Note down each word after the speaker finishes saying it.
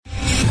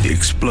The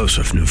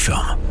explosive new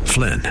film,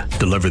 Flynn,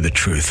 deliver the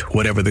truth,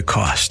 whatever the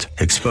cost.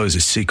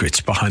 Exposes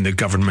secrets behind the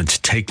government's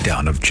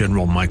takedown of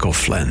General Michael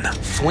Flynn.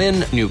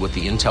 Flynn knew what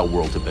the intel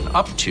world had been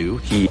up to.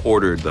 He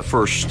ordered the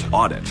first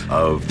audit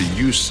of the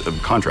use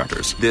of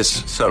contractors.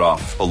 This set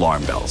off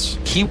alarm bells.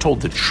 He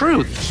told the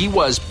truth. He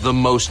was the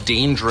most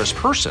dangerous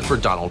person for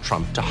Donald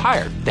Trump to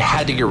hire. They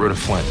had to get rid of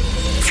Flynn.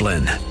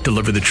 Flynn,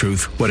 deliver the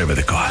truth, whatever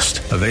the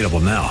cost. Available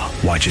now.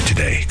 Watch it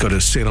today. Go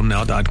to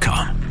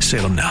salemnow.com.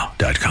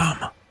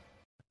 salemnow.com.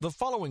 The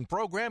following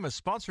program is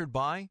sponsored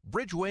by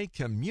Bridgeway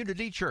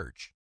Community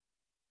Church.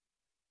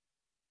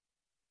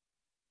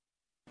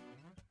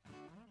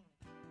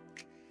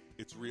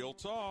 It's Real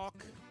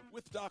Talk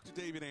with Dr.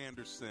 David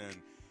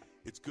Anderson.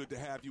 It's good to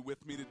have you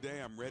with me today.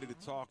 I'm ready to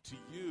talk to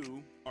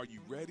you. Are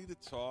you ready to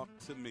talk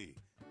to me?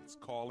 It's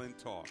Call and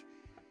Talk.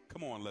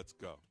 Come on, let's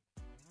go.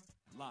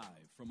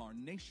 Live from our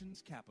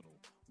nation's capital,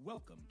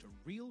 welcome to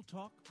Real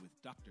Talk with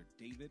Dr.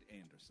 David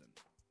Anderson.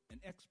 An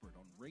expert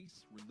on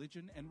race,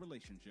 religion, and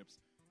relationships,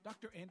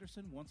 Dr.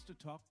 Anderson wants to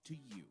talk to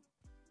you.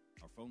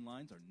 Our phone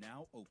lines are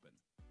now open.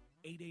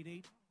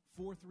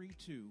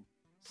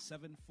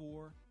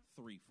 888-432-7434.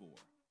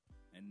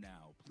 And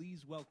now,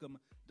 please welcome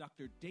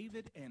Dr.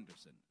 David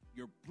Anderson,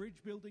 your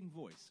bridge-building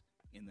voice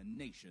in the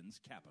nation's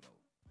capital.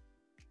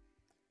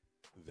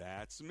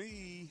 That's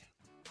me,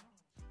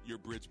 your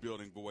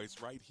bridge-building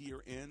voice right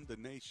here in the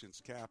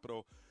nation's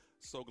capital.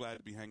 So glad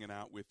to be hanging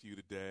out with you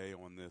today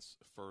on this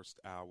first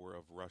hour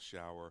of rush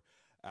hour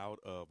out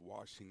of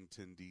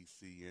Washington,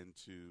 D.C.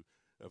 into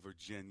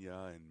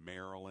Virginia and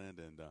Maryland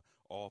and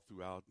all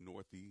throughout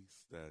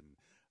Northeast and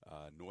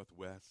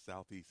Northwest,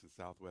 Southeast, and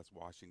Southwest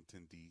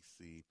Washington,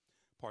 D.C.,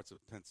 parts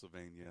of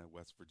Pennsylvania,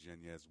 West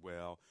Virginia as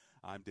well.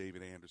 I'm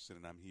David Anderson,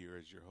 and I'm here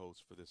as your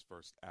host for this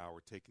first hour,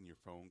 taking your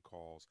phone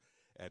calls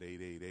at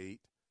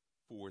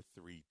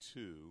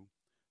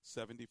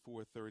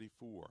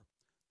 888-432-7434.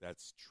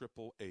 That's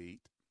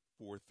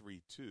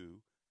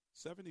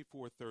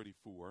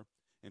 888-432-7434.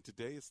 And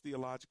today is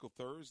Theological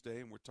Thursday,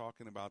 and we're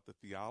talking about the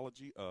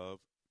theology of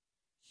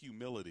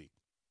humility.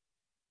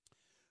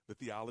 The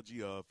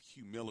theology of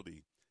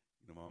humility.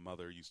 You know, my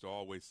mother used to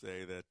always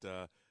say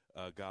that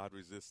God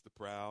resists the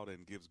proud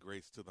and gives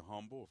grace to the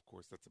humble. Of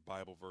course, that's a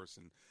Bible verse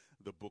in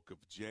the book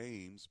of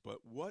James. But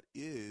what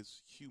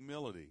is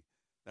humility?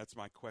 That's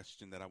my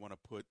question that I want to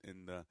put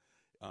in the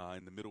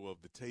middle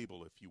of the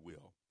table, if you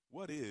will.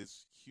 What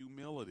is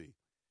humility?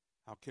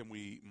 How can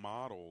we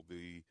model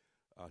the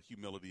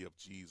humility of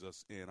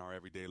Jesus in our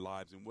everyday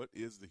lives? And what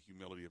is the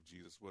humility of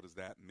Jesus? What does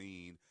that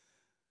mean?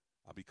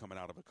 I'll be coming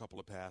out of a couple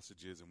of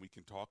passages and we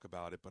can talk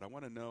about it, but I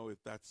want to know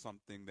if that's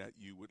something that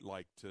you would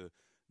like to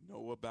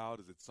know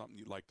about. Is it something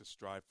you'd like to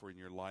strive for in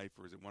your life,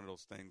 or is it one of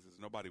those things that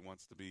nobody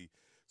wants to be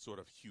sort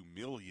of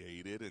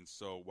humiliated, and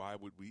so why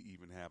would we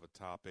even have a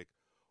topic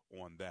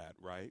on that,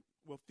 right?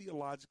 Well,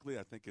 theologically,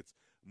 I think it's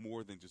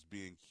more than just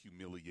being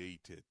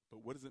humiliated,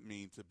 but what does it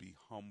mean to be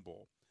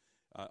humble?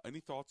 Any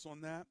thoughts on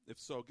that? If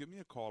so, give me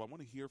a call. I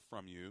want to hear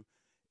from you.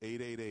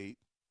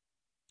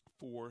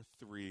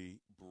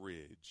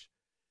 888-43-BRIDGE.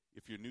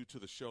 If you're new to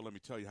the show, let me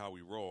tell you how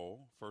we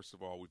roll. First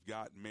of all, we've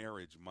got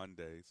Marriage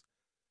Mondays,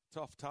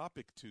 Tough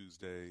Topic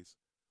Tuesdays,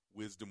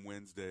 Wisdom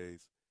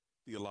Wednesdays,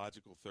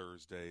 Theological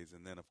Thursdays,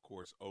 and then, of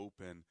course,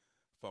 Open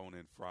Phone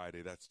In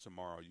Friday. That's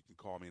tomorrow. You can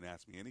call me and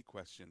ask me any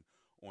question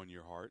on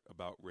your heart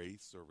about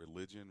race or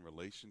religion,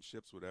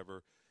 relationships,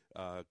 whatever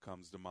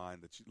comes to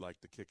mind that you'd like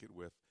to kick it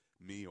with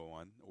me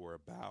on or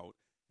about.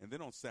 And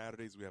then on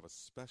Saturdays, we have a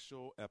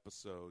special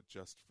episode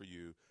just for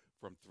you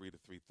from 3 to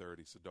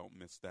 3:30, so don't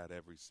miss that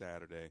every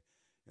Saturday.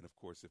 And, of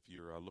course, if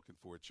you're looking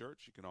for a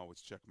church, you can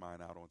always check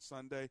mine out on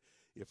Sunday.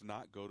 If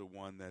not, go to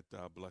one that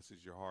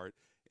blesses your heart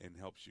and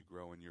helps you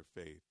grow in your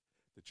faith.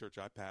 The church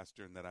I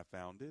pastor and that I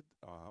founded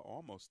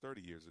almost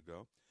 30 years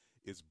ago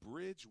is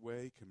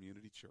Bridgeway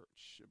Community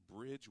Church.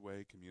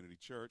 Bridgeway Community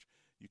Church.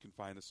 You can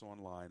find us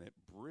online at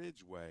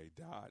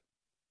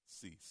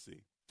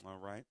bridgeway.cc. All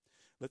right.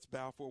 Let's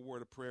bow for a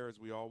word of prayer as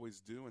we always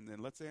do, and then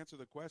let's answer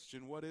the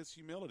question, what is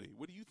humility?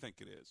 What do you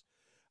think it is?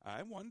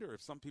 I wonder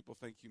if some people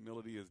think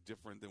humility is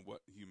different than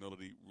what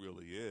humility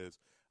really is.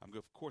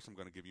 Of course, I'm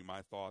going to give you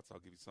my thoughts. I'll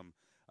give you some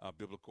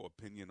biblical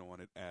opinion on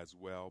it as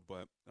well.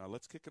 But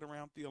let's kick it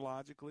around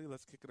theologically.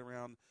 Let's kick it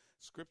around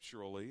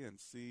scripturally and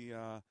see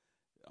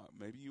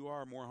maybe you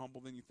are more humble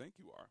than you think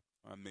you are.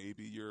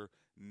 Maybe you're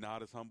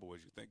not as humble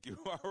as you think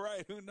you are,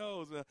 right? Who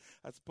knows?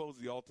 I suppose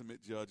the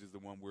ultimate judge is the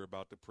one we're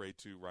about to pray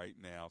to right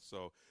now.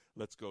 So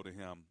let's go to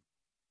him.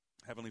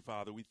 Heavenly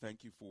Father, we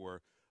thank you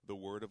for the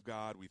Word of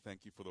God. We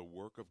thank you for the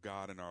work of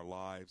God in our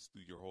lives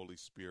through your Holy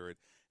Spirit.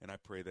 And I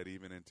pray that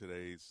even in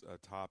today's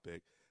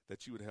topic,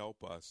 that you would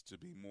help us to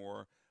be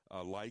more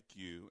like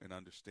you and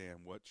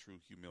understand what true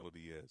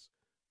humility is.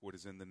 For it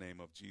is in the name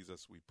of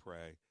Jesus we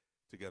pray.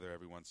 Together,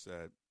 everyone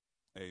said,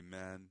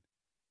 amen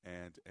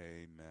and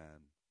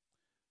amen.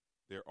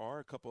 There are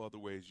a couple other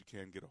ways you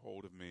can get a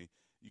hold of me.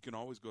 You can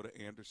always go to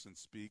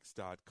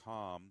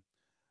andersonspeaks.com.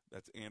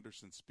 That's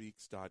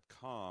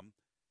andersonspeaks.com.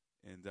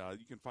 And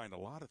you can find a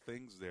lot of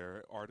things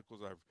there,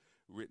 articles I've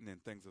written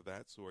and things of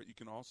that sort. You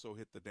can also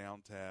hit the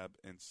down tab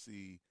and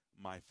see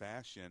My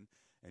Fashion,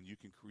 and you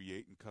can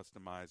create and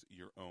customize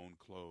your own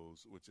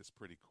clothes, which is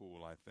pretty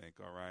cool, I think.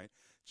 All right,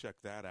 check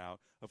that out.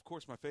 Of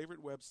course, my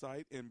favorite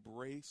website,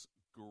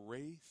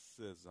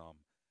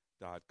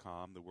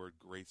 EmbraceGracism.com. The word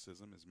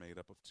gracism is made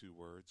up of two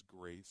words,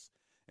 grace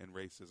and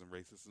racism.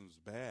 Racism is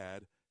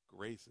bad.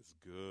 Grace is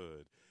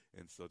good.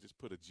 And so just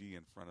put a G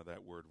in front of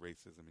that word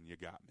racism and you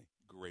got me.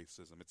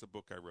 Gracism. It's a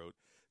book I wrote.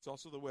 It's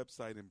also the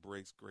website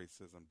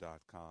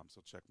EmbraceGracism.com.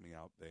 So check me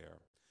out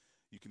there.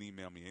 You can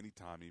email me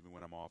anytime, even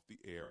when I'm off the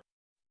air.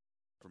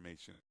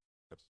 Information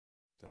is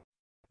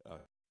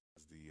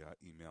the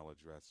email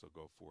address, so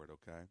go for it,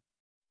 okay?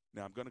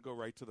 Now, I'm going to go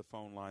right to the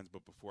phone lines,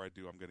 but before I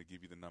do, I'm going to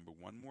give you the number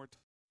one more time.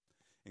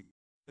 And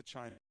the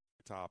China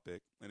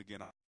topic, and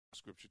again, I'll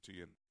scripture to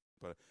you,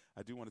 but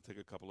I do want to take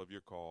a couple of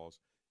your calls.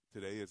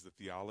 Today is the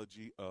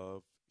theology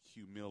of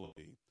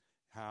humility.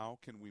 How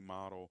can we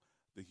model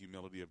the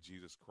humility of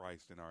Jesus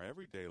Christ in our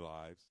everyday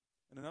lives?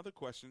 And another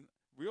question,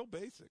 real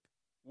basic.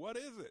 What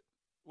is it?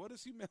 What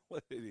is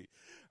humility?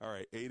 All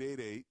right,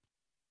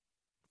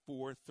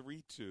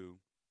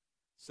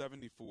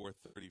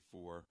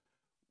 888-432-7434.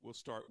 We'll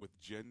start with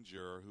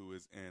Ginger, who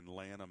is in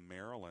Lanham,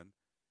 Maryland.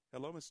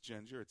 Hello, Miss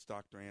Ginger. It's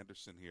Dr.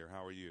 Anderson here.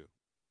 How are you?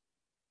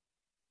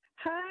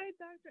 Hi,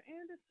 Dr.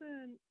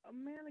 Anderson. Oh,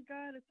 man of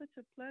God, it's such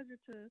a pleasure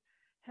to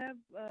have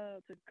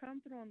to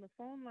come through on the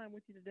phone line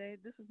with you today.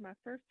 This is my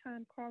first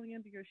time calling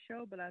into your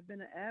show, but I've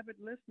been an avid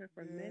listener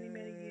for many,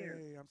 many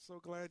years. I'm so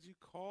glad you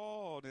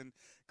called and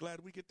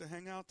glad we get to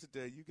hang out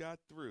today. You got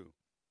through.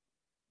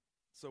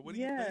 So what are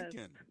you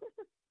thinking?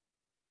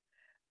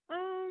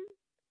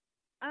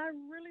 I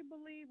really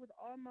believe with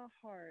all my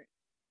heart,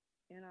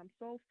 and I'm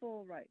so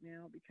full right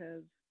now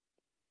because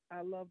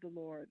I love the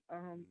Lord.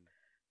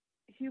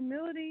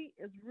 Humility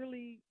is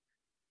really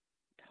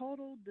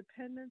total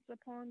dependence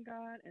upon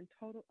God and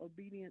total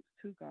obedience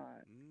to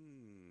God.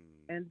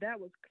 And that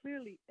was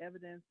clearly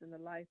evidenced in the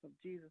life of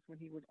Jesus when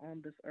he was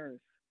on this earth.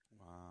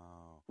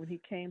 Wow. When he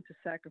came to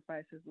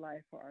sacrifice his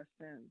life for our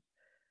sins.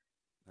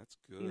 That's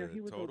good. You know,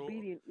 he was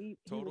obedient.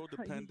 Total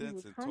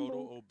dependence and humble.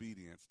 Total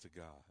obedience to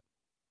God.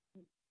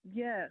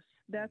 Yes,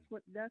 that's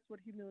what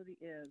humility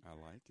is. I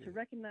like it. To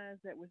recognize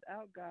that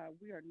without God,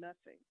 we are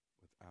nothing.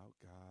 Without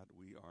God,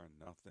 we are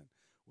nothing.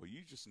 Well,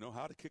 you just know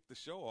how to kick the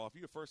show off.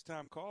 You're a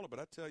first-time caller, but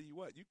I tell you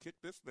what, you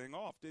kicked this thing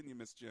off, didn't you,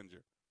 Miss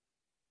Ginger?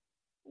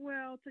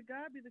 Well, to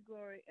God be the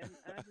glory, and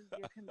I just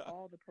give him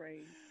all the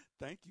praise.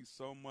 Thank you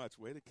so much.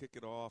 Way to kick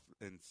it off,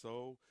 and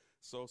so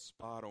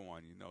spot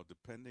on, you know,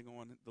 depending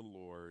on the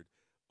Lord,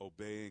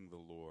 obeying the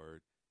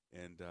Lord,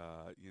 and,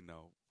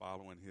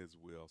 following his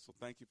will. So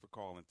thank you for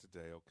calling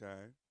today,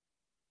 okay?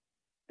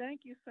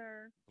 Thank you,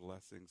 sir.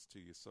 Blessings to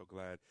you. So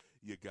glad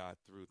you got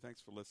through.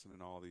 Thanks for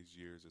listening all these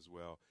years as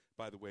well.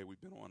 By the way, we've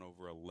been on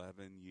over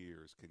 11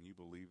 years. Can you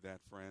believe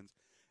that, friends?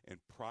 And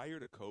prior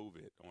to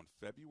COVID, on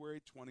February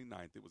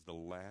 29th, it was the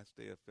last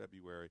day of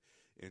February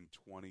in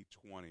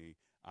 2020,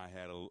 I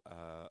had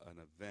an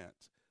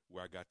event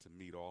where I got to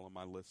meet all of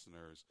my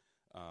listeners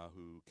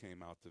who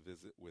came out to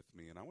visit with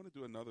me. And I want to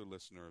do another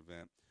listener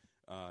event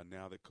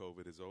now that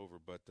COVID is over.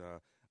 But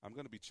I'm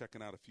going to be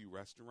checking out a few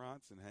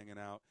restaurants and hanging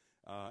out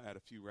at a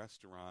few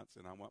restaurants.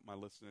 And I want my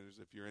listeners,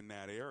 if you're in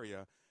that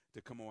area,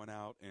 to come on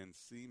out and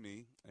see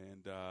me.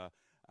 And I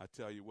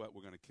tell you what,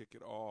 we're going to kick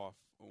it off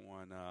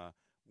on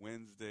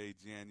Wednesday,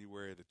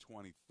 January the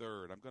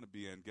 23rd. I'm going to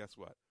be in, guess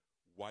what,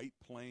 White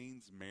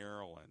Plains,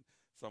 Maryland,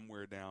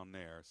 somewhere down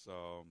there.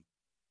 So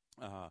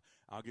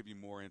I'll give you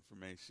more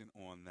information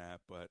on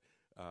that. But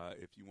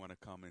if you want to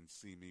come and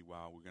see me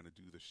while we're going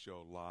to do the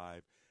show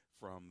live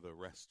from the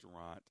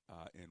restaurant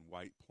in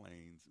White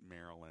Plains,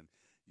 Maryland,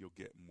 you'll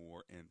get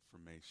more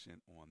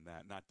information on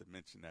that. Not to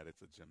mention that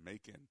it's a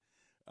Jamaican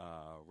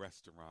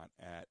restaurant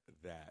at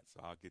that.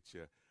 So I'll get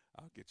you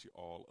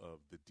all of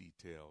the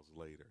details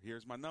later.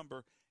 Here's my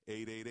number,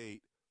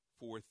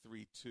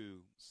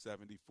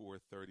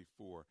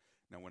 888-432-7434.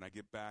 Now, when I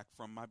get back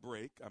from my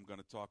break, I'm going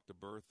to talk to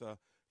Bertha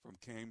from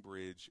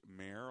Cambridge,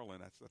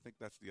 Maryland. I think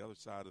that's the other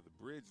side of the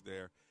bridge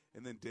there.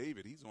 And then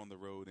David, he's on the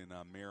road in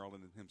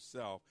Maryland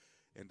himself.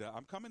 And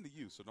I'm coming to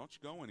you, so don't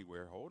you go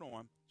anywhere. Hold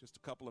on just a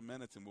couple of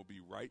minutes, and we'll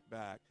be right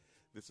back.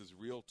 This is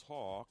Real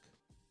Talk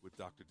with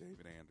Dr.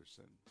 David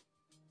Anderson.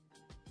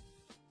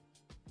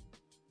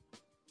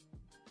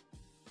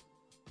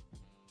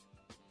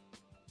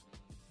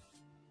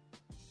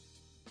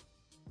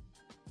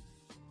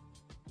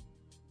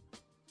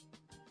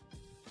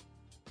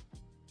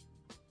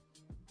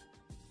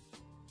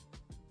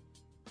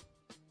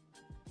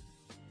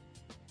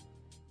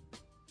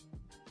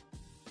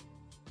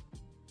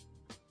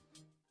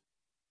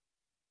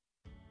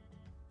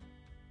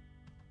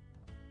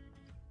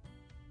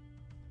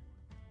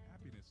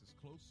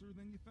 Closer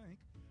than you think.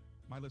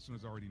 My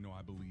listeners already know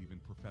I believe in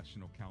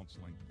professional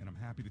counseling, and I'm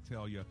happy to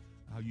tell you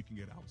how you can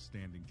get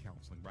outstanding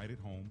counseling right at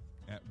home,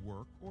 at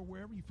work, or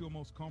wherever you feel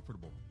most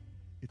comfortable.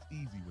 It's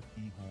easy with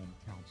eHome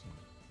Counseling.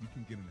 You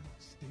can get an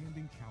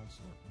outstanding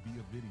counselor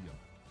via video,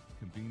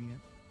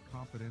 convenient,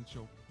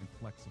 confidential, and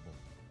flexible.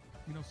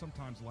 You know,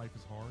 sometimes life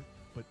is hard,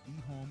 but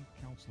eHome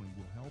Counseling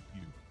will help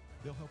you.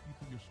 They'll help you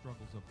through your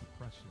struggles of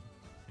depression,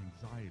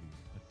 anxiety,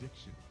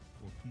 addiction,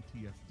 or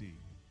PTSD.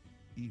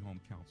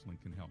 eHome Counseling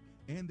can help.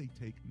 And they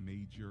take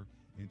major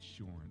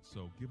insurance.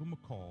 So give them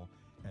a call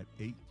at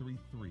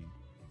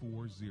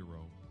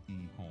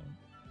 833-40-EHOME.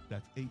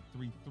 That's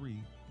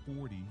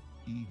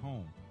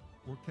 833-40-EHOME.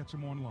 Or catch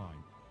them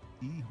online,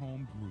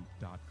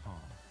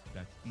 ehomegroup.com.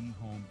 That's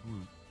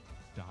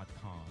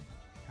ehomegroup.com.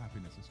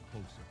 Happiness is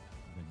closer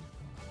than you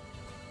think.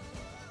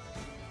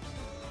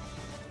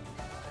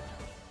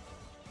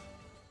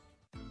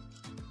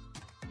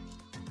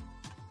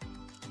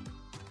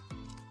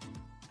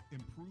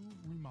 Improve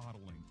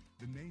Remodeling,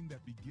 the name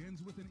that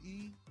begins with an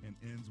E and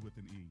ends with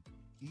an E.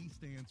 E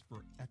stands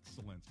for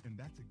excellence, and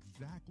that's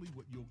exactly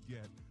what you'll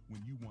get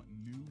when you want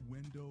new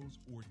windows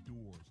or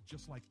doors.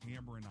 Just like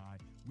Amber and I,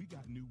 we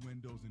got new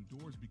windows and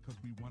doors because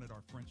we wanted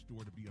our French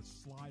door to be a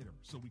slider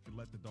so we could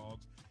let the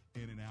dogs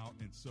in and out,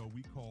 and so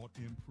we called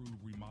Improve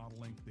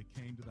Remodeling. They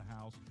came to the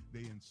house,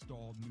 they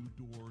installed new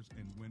doors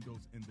and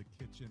windows in the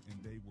kitchen, and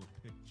they were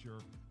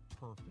picture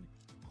perfect.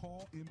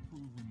 Call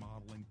Improve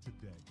Remodeling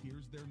today.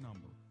 Here's their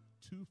number,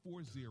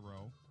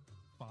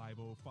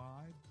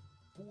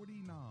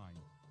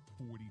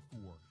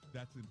 240-505-4944.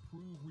 That's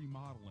Improve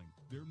Remodeling.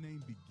 Their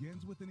name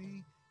begins with an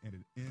E and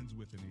it ends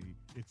with an E.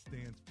 It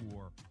stands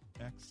for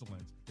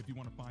excellence. If you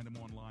want to find them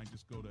online,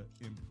 just go to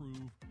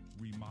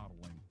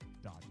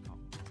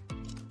improveremodeling.com.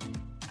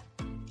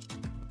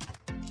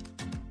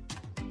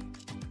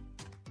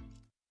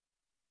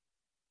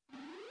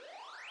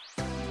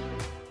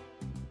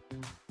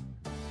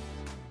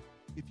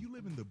 If you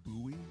live in the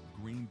Bowie,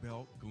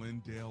 Greenbelt,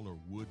 Glendale, or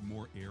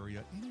Woodmore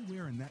area,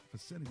 anywhere in that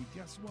vicinity,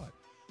 guess what?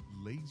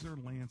 Laser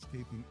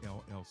Landscaping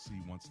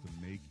LLC wants to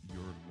make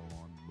your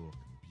lawn look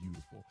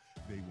beautiful.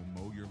 They will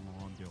mow your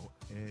lawn. They'll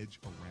edge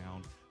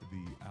around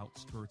the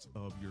outskirts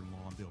of your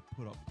lawn. They'll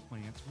put up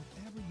plants,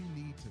 whatever you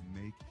need to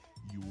make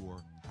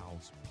your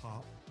house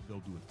pop.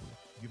 They'll do it for you.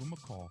 Give them a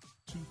call,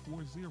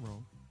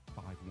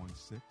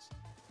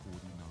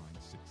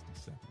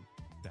 240-516-4967.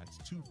 That's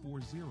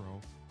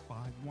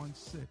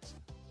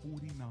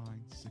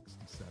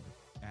 240-516-4967.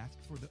 Ask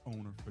for the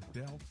owner,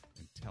 Fidel,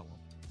 and tell him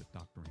that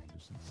Dr.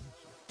 Anderson sent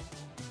you.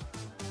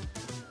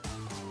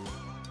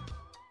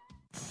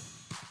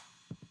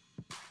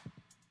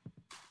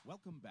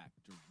 Welcome back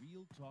to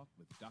Real Talk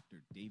with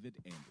Dr. David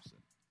Anderson.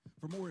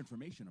 For more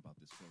information about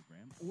this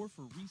program or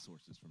for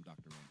resources from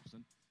Dr.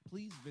 Anderson,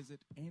 please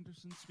visit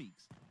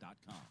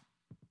andersonspeaks.com.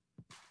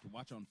 To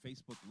watch on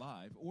Facebook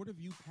Live or to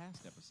view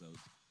past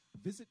episodes,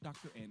 visit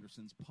Dr.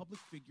 Anderson's public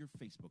figure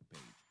Facebook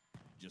page.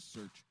 Just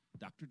search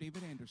Dr.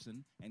 David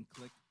Anderson and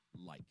click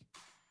like.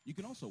 You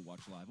can also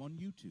watch live on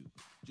YouTube.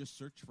 Just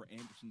search for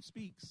Anderson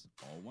Speaks,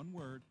 all one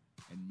word,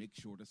 and make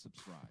sure to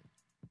subscribe.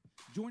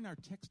 Join our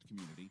text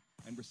community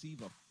and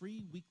receive a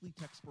free weekly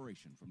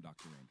textpiration from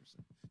Dr.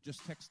 Anderson.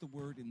 Just text the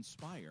word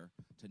INSPIRE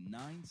to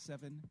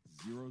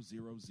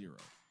 97000.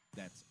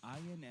 That's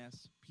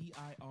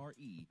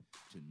INSPIRE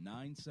to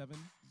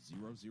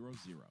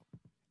 97000.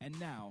 And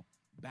now,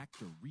 back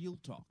to Real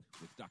Talk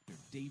with Dr.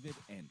 David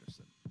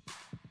Anderson.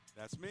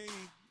 That's me.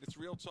 It's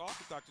Real Talk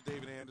with Dr.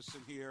 David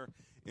Anderson here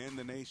in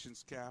the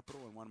nation's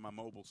capital in one of my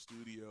mobile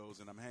studios,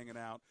 and I'm hanging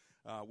out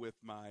with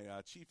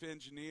my chief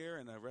engineer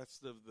and the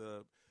rest of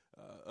the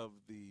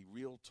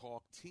Real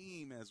Talk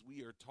team as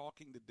we are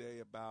talking today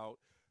about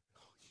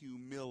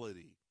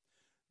humility.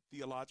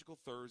 Theological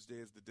Thursday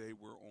is the day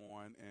we're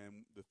on,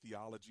 and the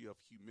theology of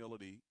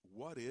humility.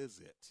 What is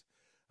it?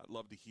 I'd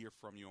love to hear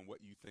from you on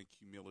what you think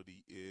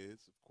humility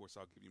is. Of course,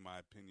 I'll give you my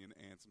opinion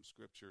and some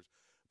scriptures,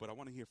 but I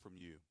want to hear from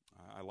you.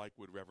 I like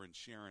what Reverend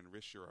Sharon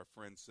Risher, our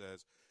friend,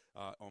 says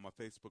on my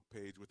Facebook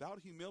page. Without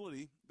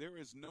humility, there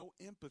is no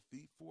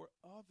empathy for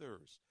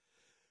others.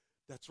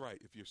 That's right.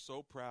 If you're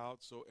so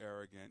proud, so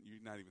arrogant,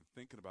 you're not even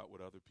thinking about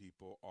what other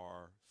people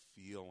are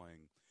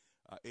feeling.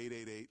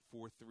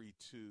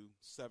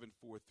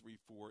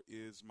 888-432-7434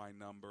 is my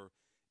number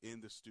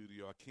in the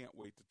studio. I can't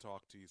wait to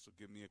talk to you, so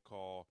give me a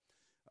call.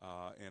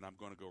 And I'm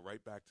going to go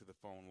right back to the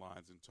phone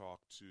lines and talk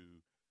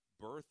to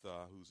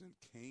Bertha, who's in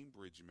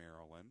Cambridge,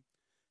 Maryland.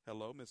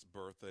 Hello, Miss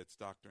Bertha. It's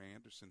Dr.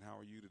 Anderson. How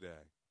are you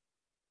today?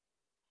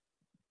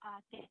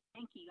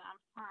 Thank you. I'm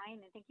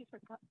fine, and thank you for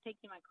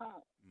taking my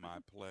call. My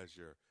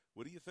pleasure.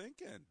 What are you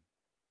thinking?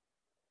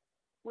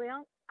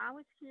 Well, I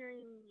was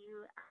hearing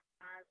you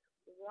ask,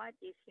 what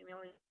is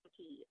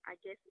humility? I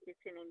guess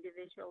it's an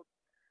individual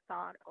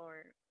thought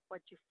or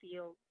what you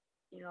feel,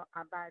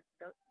 about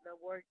the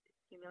word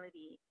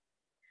humility.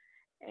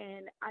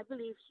 And I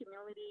believe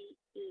humility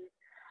is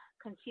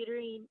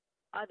considering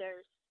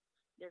others,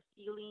 their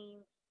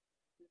feelings,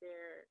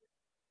 their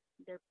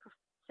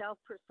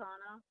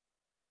self-persona,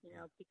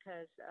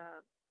 because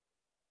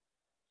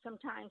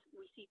sometimes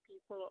we see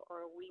people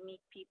or we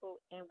meet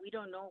people and we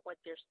don't know what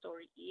their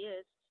story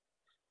is.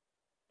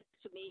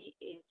 To me,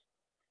 it's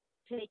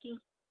taking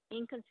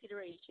in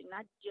consideration,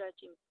 not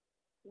judging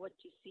what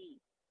you see,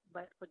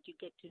 but what you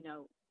get to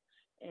know,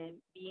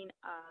 and being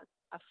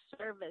of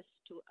service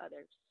to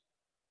others.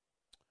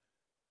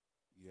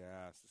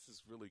 Yes, this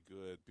is really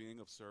good. Being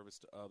of service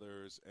to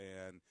others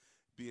and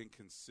being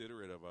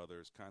considerate of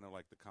others, kind of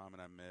like the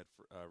comment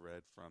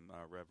read from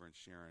Reverend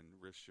Sharon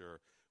Risher.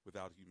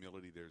 Without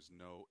humility, there's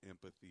no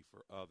empathy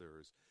for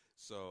others.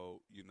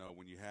 So,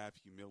 when you have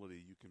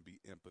humility, you can be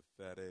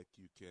empathetic.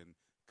 You can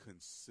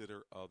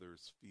consider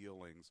others'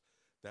 feelings.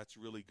 That's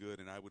really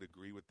good, and I would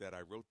agree with that.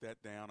 I wrote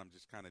that down. I'm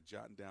just kind of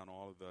jotting down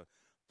all of the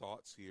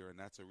thoughts here, and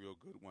that's a real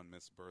good one,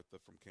 Miss Bertha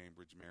from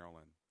Cambridge,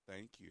 Maryland.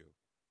 Thank you.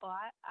 Well,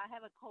 I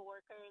have a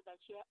coworker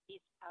that she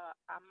is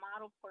a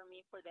model for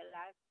me for the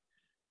last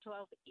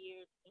 12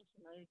 years in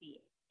humility.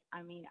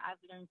 I mean,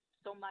 I've learned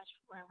so much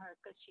from her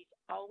because she's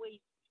always,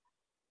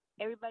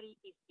 everybody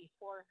is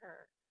before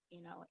her,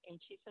 and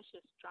she's such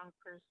a strong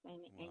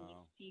person. Wow. And you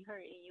see her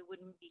and you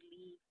wouldn't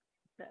believe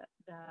the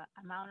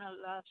amount of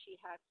love she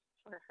has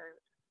for her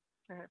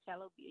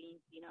fellow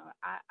beings.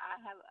 I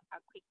have a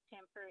quick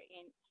temper,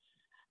 and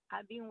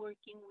I've been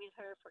working with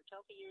her for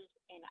 12 years,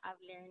 and I've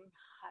learned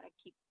how to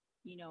keep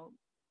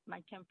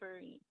my temper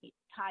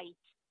tight.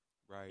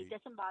 Right. It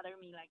doesn't bother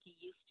me like it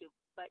used to,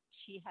 but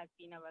she has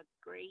been a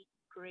great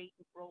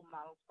role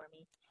model for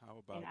me. How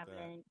about and I've that?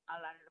 learned a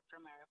lot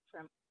from her,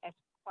 from as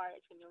far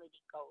as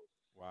humility goes.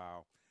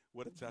 Wow.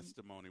 What a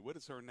testimony. What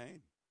is her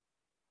name?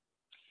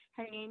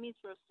 Her name is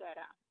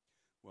Rosetta.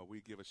 Well,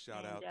 we give a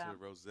shout out to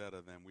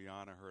Rosetta, then. We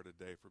honor her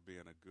today for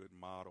being a good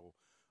model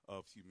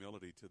of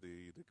humility to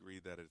the degree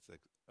that it's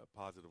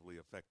positively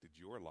affected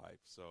your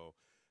life. So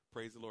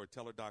praise the Lord.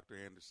 Tell her Dr.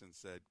 Anderson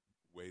said,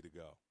 way to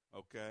go.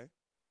 Okay?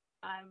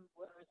 And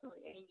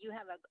you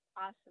have an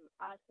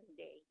awesome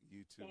day.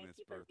 You too, Miss Bertha. Thank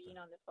you for being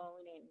on the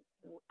phone, and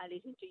I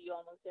listen to you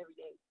almost every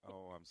day.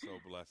 Oh, I'm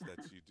so blessed that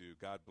you do.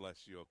 God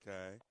bless you,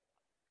 okay?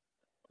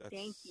 That's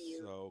Thank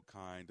you. So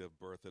kind of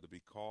Bertha to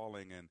be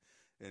calling and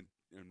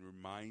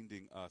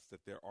reminding us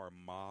that there are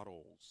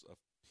models of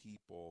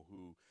people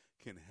who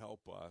can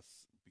help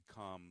us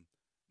become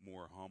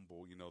more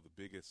humble. The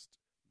biggest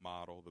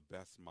model, the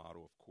best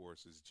model, of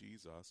course, is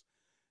Jesus.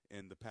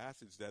 And the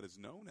passage that is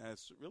known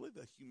as really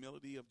the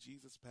humility of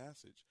Jesus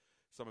passage.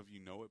 Some of you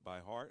know it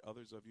by heart.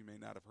 Others of you may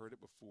not have heard it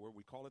before.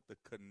 We call it the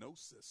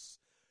kenosis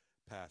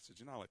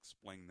passage. And I'll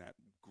explain that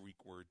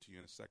Greek word to you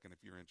in a second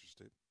if you're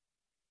interested.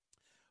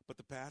 But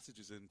the passage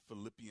is in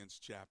Philippians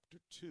chapter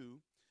 2.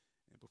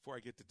 And before I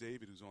get to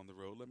David, who's on the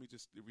road, let me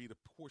just read a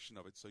portion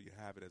of it so you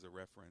have it as a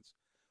reference.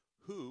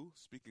 Who,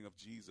 speaking of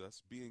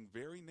Jesus, being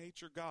very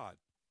nature God,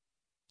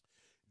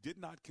 did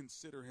not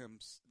consider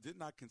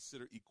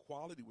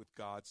equality with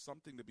God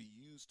something to be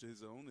used to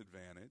his own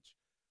advantage.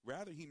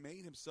 Rather, he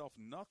made himself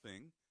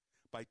nothing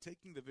by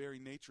taking the very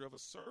nature of a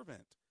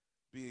servant,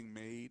 being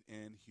made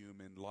in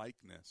human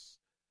likeness.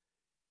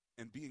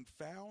 And being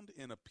found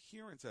in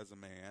appearance as a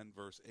man,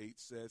 verse 8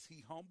 says,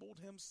 he humbled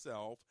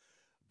himself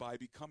by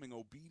becoming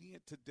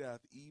obedient to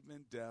death,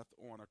 even death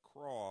on a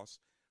cross,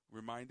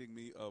 reminding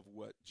me of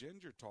what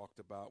Ginger talked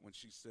about when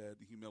she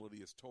said humility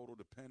is total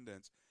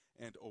dependence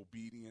and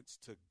obedience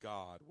to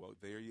God. Well,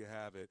 there you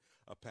have it,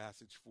 a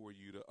passage for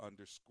you to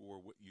underscore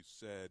what you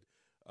said,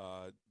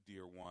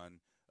 dear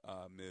one,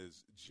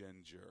 Ms.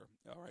 Ginger.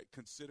 All right,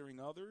 considering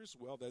others,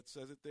 well, that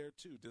says it there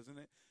too, doesn't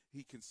it?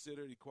 He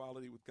considered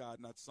equality with God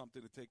not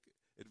something to take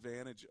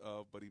advantage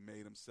of, but he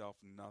made himself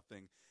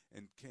nothing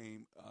and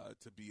came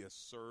to be a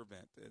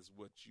servant, as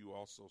what you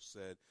also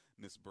said,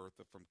 Miss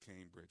Bertha from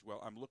Cambridge.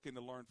 Well, I'm looking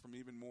to learn from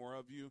even more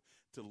of you,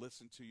 to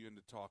listen to you and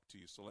to talk to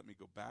you. So let me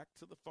go back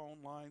to the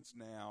phone lines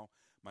now.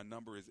 My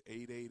number is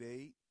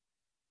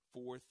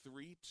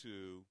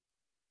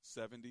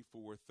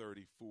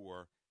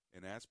 888-432-7434.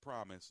 And as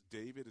promised,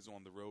 David is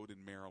on the road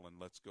in Maryland.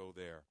 Let's go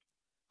there.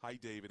 Hi,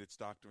 David. It's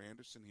Dr.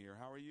 Anderson here.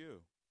 How are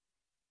you?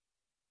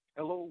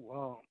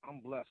 Hello. I'm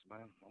blessed,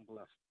 man. I'm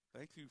blessed.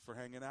 Thank you for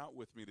hanging out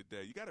with me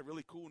today. You got a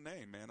really cool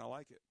name, man. I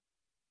like it.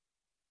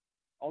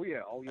 Oh,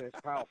 yeah.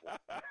 It's powerful.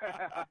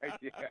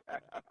 Yeah.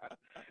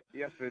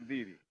 Yes,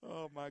 indeed.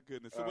 Oh, my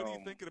goodness. So what are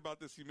you thinking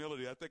about this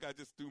humility? I think I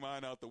just threw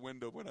mine out the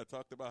window when I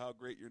talked about how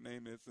great your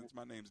name is, since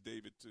my name's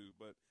David, too.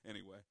 But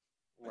anyway.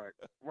 Right.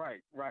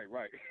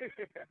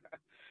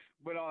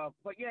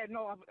 But yeah,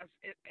 no,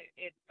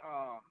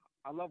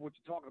 I love what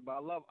you're talking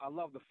about. I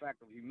love the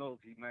fact of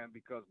humility, man,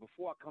 because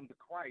before I come to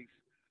Christ,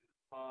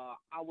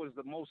 I was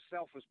the most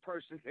selfish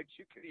person that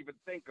you could even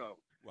think of.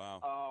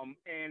 Wow.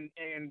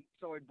 And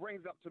so it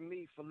brings up to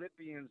me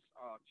Philippians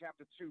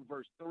chapter 2,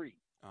 verse 3.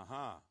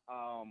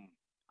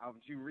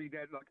 You read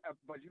that,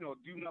 but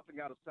do nothing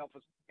out of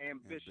selfish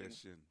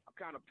ambition. I'm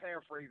kind of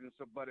paraphrasing,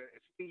 but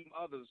esteem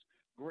others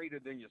greater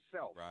than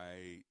yourself.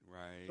 Right.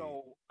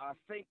 So I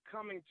think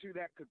coming to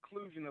that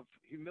conclusion of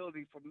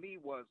humility for me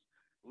was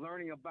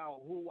learning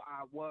about who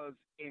I was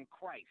in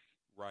Christ.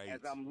 Right.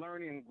 As I'm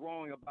learning and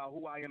growing about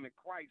who I am in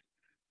Christ,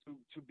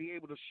 to be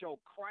able to show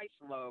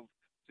Christ's love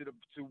to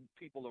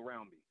people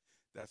around me.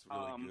 That's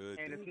really good.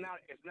 And dude.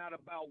 it's not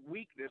about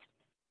weakness.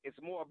 It's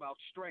more about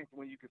strength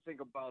when you can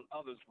think about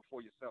others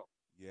before yourself.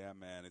 Yeah,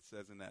 man. It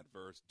says in that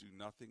verse, do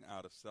nothing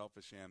out of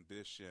selfish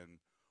ambition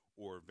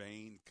or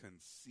vain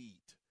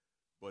conceit,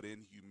 but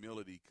in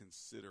humility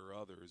consider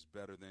others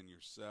better than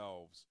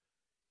yourselves.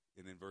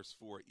 And in verse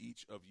 4,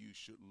 each of you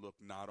should look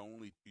not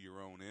only to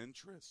your own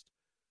interest,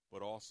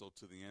 but also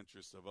to the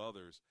interests of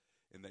others,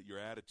 and that your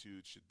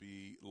attitude should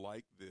be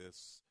like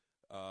this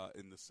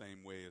in the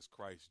same way as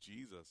Christ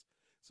Jesus.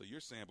 So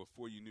you're saying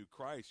before you knew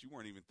Christ, you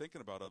weren't even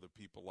thinking about other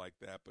people like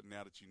that, but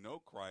now that you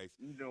know Christ,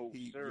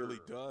 he really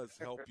does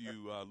help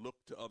you look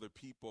to other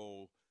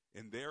people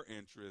in their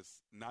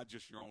interests, not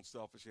just your own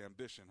selfish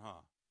ambition,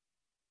 huh?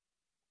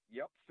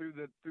 Yep, through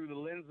the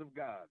lens of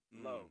God,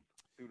 love,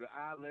 through the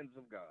eye lens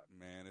of God.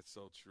 Man, it's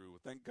so true.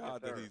 Thank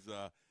God that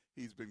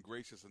he's been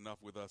gracious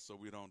enough with us, so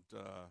we don't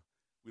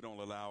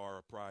allow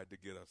our pride to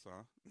get us,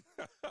 huh?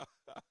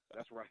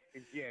 That's right.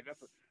 Yeah,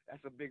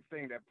 that's a big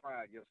thing, that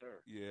pride. Yes,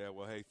 sir. Yeah.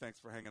 Well, hey, thanks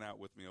for hanging out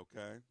with me.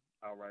 Okay.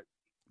 All right.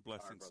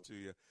 Blessings to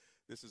you.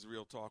 This is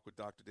Real Talk with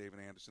Dr. David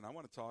Anderson. I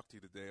want to talk to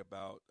you today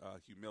about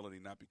humility,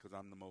 not because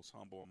I'm the most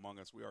humble among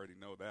us. We already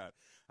know that.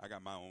 I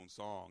got my own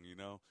song, you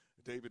know.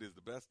 David is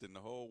the best in the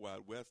whole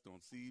Wide West on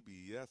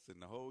CBS in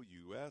the whole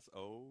U.S.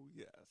 Oh,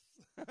 yes.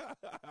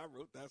 I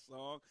wrote that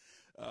song.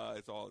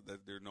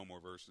 There are no more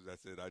verses.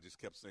 That's it. I just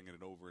kept singing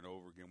it over and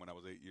over again when I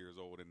was 8 years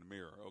old in the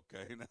mirror,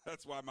 okay? And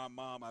that's why my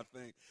mom, I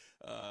think,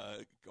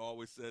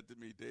 always said to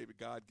me, David,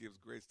 God gives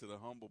grace to the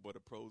humble, but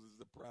opposes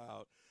the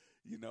proud.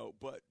 You know,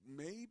 but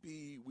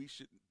maybe we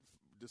should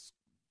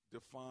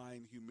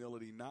define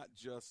humility not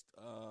just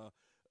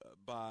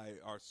by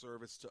our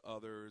service to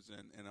others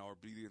and our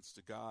obedience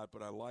to God,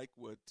 but I like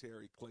what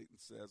Terry Clayton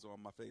says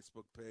on my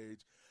Facebook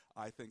page.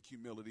 I think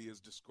humility is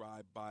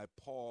described by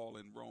Paul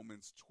in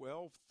Romans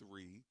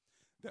 12:3,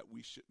 that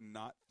we should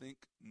not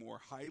think more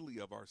highly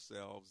of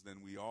ourselves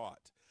than we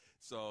ought.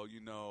 So,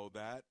 you know,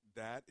 that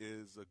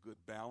is a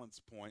good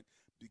balance point,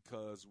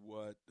 because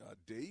what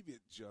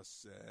David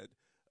just said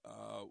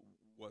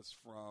was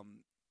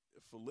from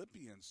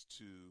Philippians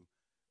 2,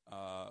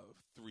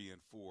 3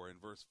 and 4.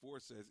 And verse 4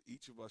 says,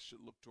 each of us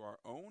should look to our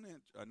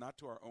own, not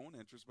to our own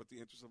interests, but the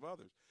interests of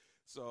others.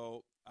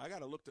 So I got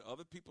to look to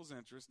other people's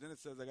interests. Then it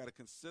says I got to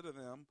consider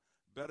them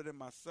better than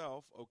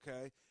myself,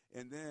 okay?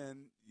 And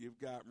then you've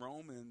got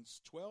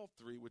Romans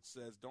 12:3, which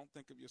says, don't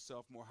think of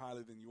yourself more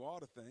highly than you ought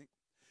to think.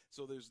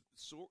 So there's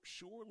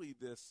surely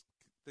this,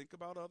 think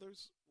about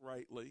others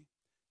rightly,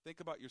 think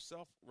about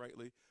yourself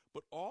rightly,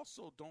 but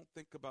also don't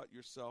think about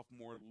yourself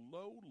more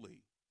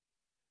lowly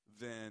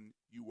than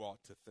you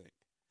ought to think.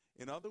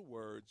 In other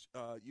words,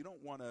 you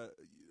don't want to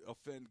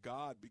offend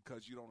God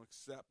because you don't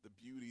accept the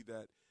beauty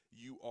that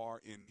you are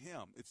in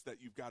him. It's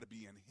that you've got to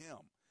be in him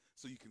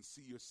so you can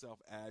see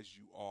yourself as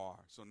you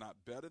are. So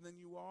not better than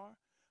you are,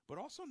 but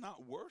also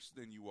not worse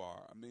than you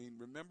are. I mean,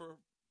 remember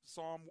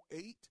Psalm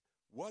 8?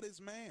 What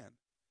is man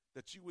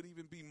that you would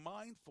even be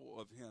mindful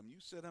of him? You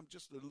said I'm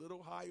just a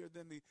little higher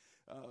than the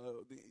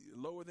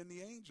lower than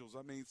the angels.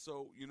 I mean,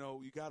 so, you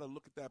know, you got to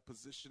look at that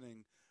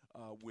positioning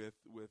with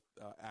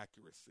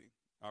accuracy.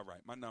 All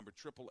right, my number,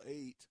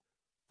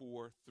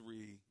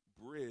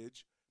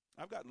 888-43-BRIDGE.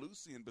 I've got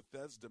Lucy in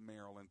Bethesda,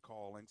 Maryland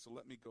calling, so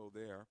let me go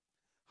there.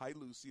 Hi,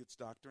 Lucy. It's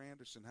Dr.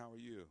 Anderson. How are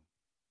you?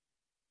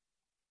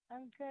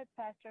 I'm good,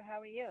 Pastor. How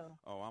are you?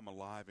 Oh, I'm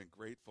alive and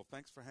grateful.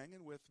 Thanks for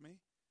hanging with me.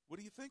 What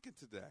are you thinking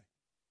today?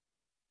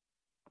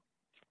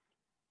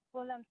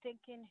 Well, I'm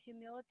thinking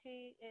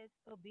humility is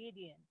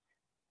obedience.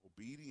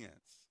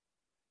 Obedience.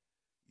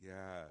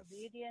 Yes.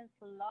 Obedience,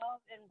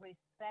 love, and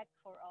respect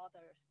for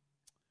others.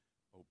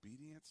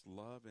 Obedience,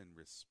 love, and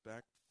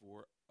respect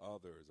for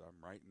others. I'm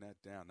writing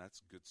that down.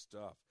 That's good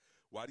stuff.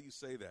 Why do you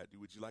say that?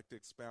 Would you like to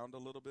expound a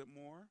little bit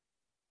more?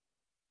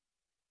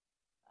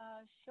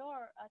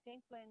 Sure. I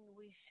think when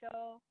we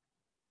show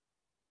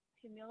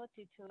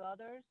humility to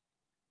others,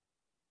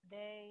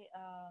 they,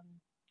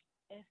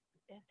 if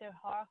they're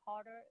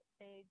harder,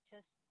 they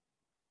just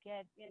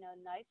get,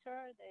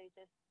 nicer. They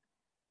just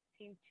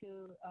seem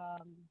to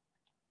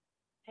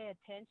pay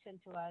attention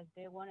to us.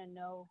 They want to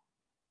know,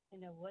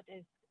 what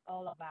it's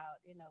all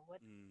about.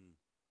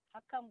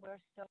 How come we're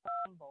so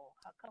humble?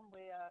 How come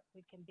we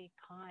can be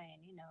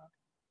kind?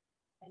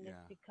 And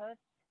it's because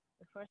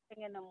the first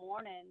thing in the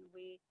morning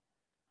we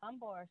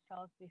humble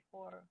ourselves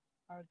before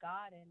our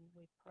God, and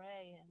we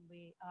pray and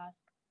we ask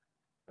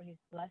for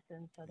His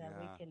blessing so that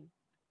we can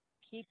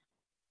keep,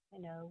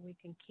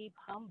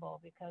 humble,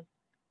 because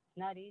it's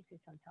not easy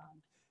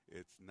sometimes.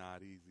 It's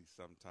not easy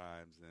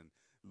sometimes. And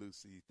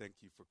Lucy,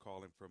 thank you for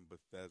calling from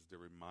Bethesda,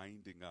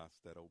 reminding us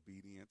that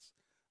obedience,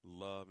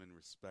 love, and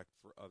respect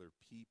for other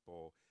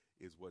people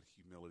is what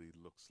humility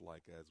looks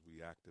like as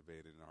we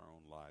activate it in our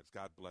own lives.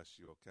 God bless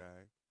you,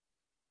 okay?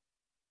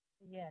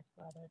 Yes,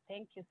 brother.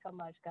 Thank you so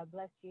much. God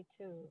bless you,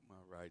 too.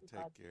 All right.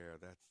 Take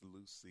care. That's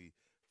Lucy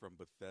from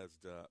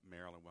Bethesda,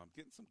 Maryland. Well, I'm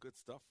getting some good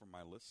stuff from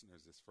my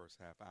listeners this first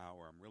half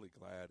hour. I'm really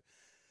glad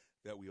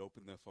that we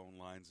opened the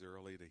phone lines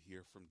early to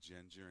hear from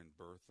Ginger and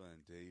Bertha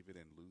and David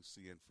and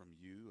Lucy, and from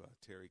you,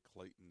 Terry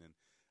Clayton, and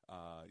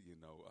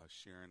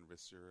Sharon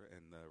Risser,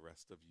 and the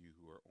rest of you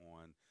who are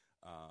on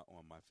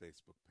my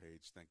Facebook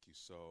page. Thank you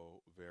so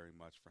very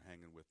much for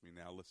hanging with me.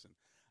 Now, listen,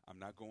 I'm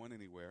not going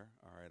anywhere.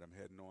 All right, I'm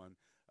heading on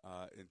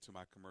into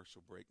my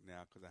commercial break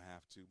now because I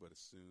have to, but as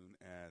soon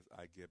as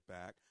I get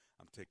back,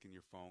 I'm taking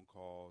your phone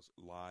calls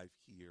live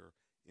here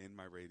in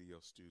my radio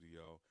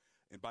studio.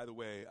 And by the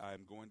way,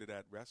 I'm going to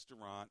that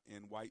restaurant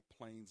in White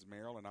Plains,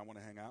 Maryland. I want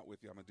to hang out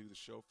with you. I'm going to do the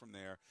show from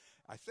there.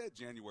 I said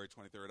January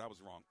 23rd. I was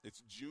wrong.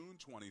 It's June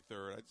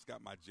 23rd. I just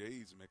got my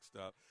J's mixed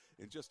up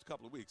in just a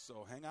couple of weeks.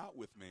 So hang out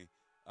with me,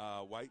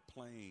 White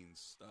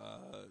Plains,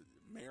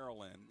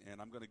 Maryland,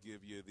 and I'm going to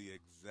give you the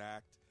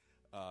exact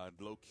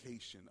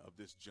location of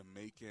this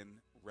Jamaican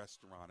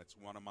restaurant. It's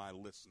one of my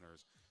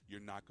listeners. You're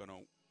not going to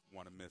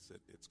want to miss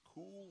it. It's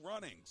Cool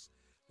Runnings.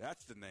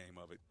 That's the name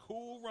of it.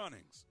 Cool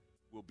Runnings.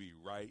 We'll be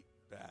right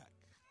back.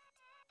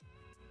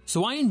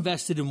 So I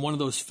invested in one of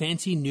those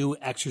fancy new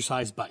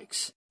exercise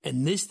bikes,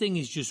 and this thing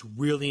is just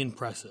really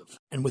impressive.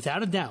 And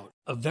without a doubt,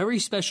 a very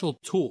special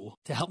tool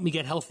to help me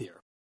get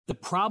healthier. The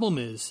problem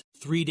is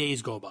 3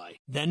 days go by,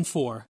 then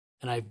 4,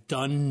 and I've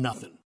done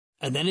nothing.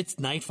 And then it's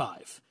night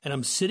 5, and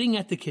I'm sitting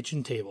at the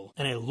kitchen table,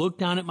 and I look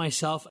down at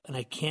myself, and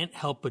I can't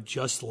help but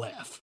just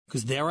laugh.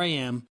 Because there I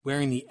am,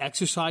 wearing the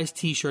exercise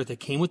t-shirt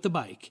that came with the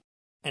bike,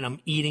 and I'm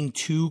eating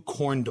 2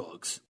 corn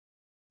dogs.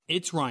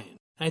 It's Ryan,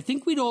 and I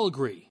think we'd all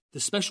agree the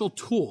special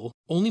tool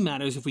only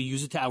matters if we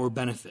use it to our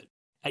benefit.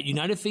 At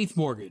United Faith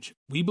Mortgage,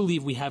 we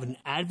believe we have an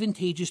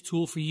advantageous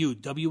tool for you,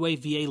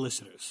 WAVA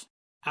listeners.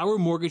 Our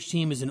mortgage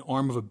team is an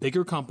arm of a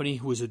bigger company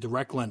who is a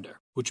direct lender,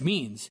 which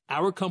means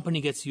our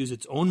company gets to use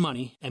its own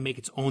money and make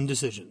its own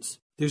decisions.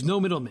 There's no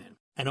middleman,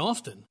 and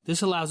often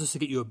this allows us to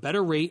get you a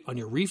better rate on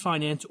your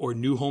refinance or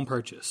new home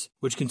purchase,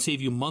 which can save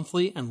you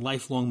monthly and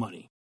lifelong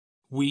money.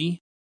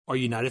 We are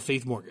United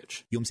Faith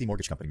Mortgage. UMC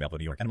Mortgage Company, Melville,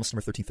 New York. NMLS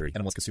number 1330.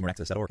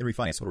 NMLSConsumerAccess.org. In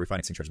refinance, total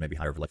refinancing charges may be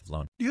higher over life of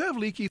loan. Do you have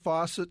leaky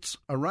faucets,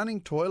 a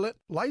running toilet,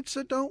 lights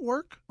that don't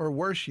work, or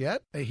worse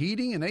yet, a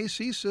heating and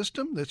AC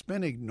system that's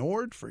been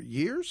ignored for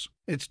years?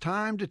 It's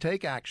time to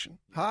take action.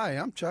 Hi,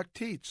 I'm Chuck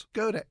Teets.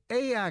 Go to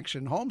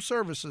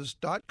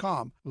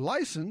aactionhomeservices.com.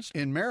 Licensed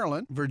in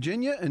Maryland,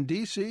 Virginia, and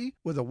D.C.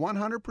 with a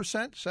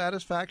 100%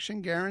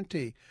 satisfaction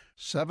guarantee.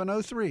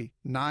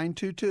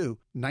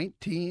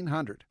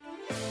 703-922-1900.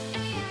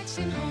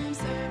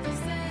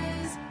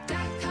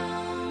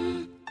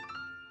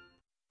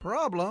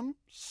 Problem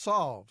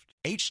solved.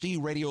 HD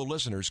radio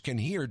listeners can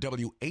hear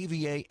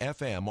WAVA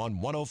FM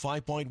on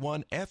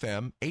 105.1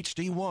 FM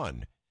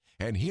HD1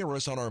 and hear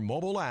us on our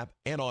mobile app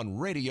and on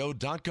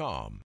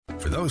radio.com.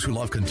 For those who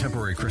love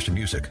contemporary Christian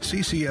music,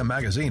 CCM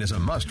Magazine is a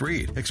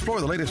must-read.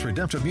 Explore the latest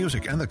redemptive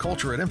music and the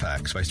culture it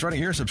impacts by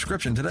starting your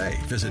subscription today.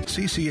 Visit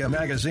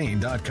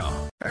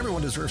ccmmagazine.com.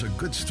 Everyone deserves a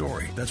good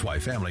story. That's why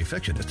Family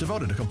Fiction is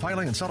devoted to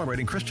compiling and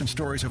celebrating Christian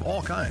stories of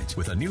all kinds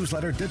with a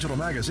newsletter, digital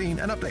magazine,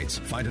 and updates.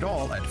 Find it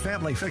all at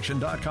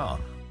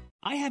familyfiction.com.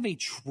 I have a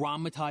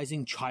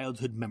traumatizing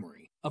childhood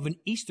memory of an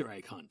Easter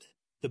egg hunt.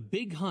 The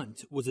big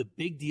hunt was a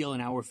big deal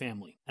in our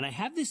family, and I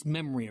have this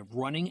memory of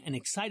running and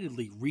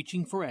excitedly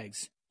reaching for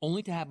eggs,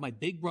 only to have my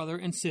big brother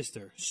and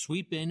sister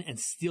sweep in and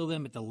steal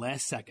them at the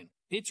last second.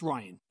 It's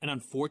Ryan, and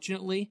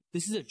unfortunately,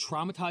 this is a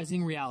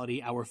traumatizing reality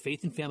our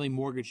Faith and Family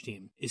Mortgage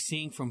team is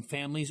seeing from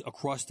families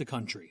across the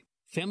country.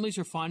 Families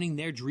are finding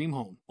their dream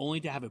home, only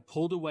to have it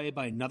pulled away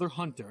by another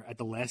hunter at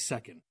the last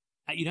second.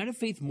 At United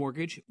Faith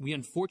Mortgage, we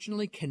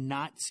unfortunately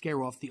cannot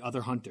scare off the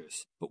other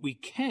hunters, but we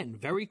can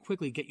very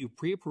quickly get you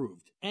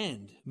pre-approved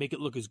and make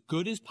it look as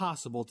good as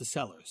possible to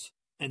sellers.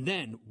 And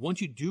then,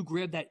 once you do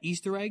grab that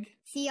Easter egg,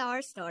 see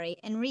our story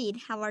and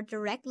read how our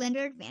direct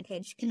lender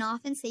advantage can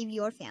often save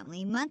your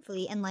family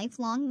monthly and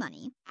lifelong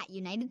money at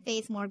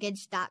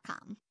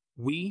UnitedFaithMortgage.com.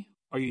 We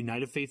are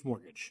United Faith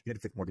Mortgage.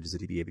 United Faith Mortgage is a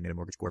DBA of United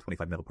Mortgage Corp.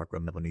 25 Meadow Park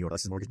Road, Melville, New York.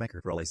 Licensed mortgage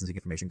banker. For all licensing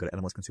information, go to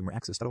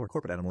NMLSConsumerAccess.org.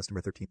 Corporate NMLS number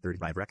 1330.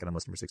 Ryan Brackett,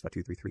 NMLS number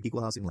 65233.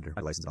 Equal housing lender.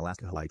 Licensed in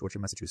Alaska, Hawaii, Georgia,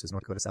 Massachusetts,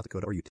 North Dakota, South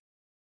Dakota, or Utah.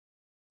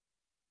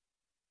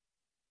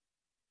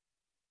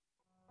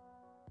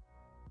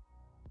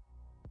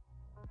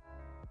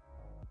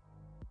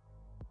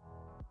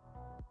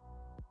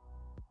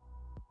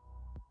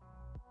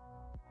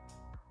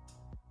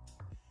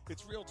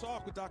 It's Real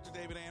Talk with Dr.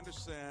 David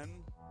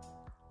Anderson.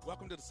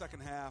 Welcome to the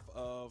second half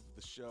of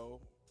the show.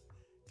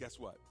 Guess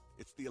what?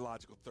 It's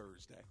Theological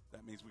Thursday.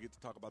 That means we get to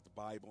talk about the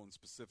Bible and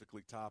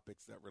specifically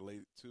topics that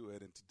relate to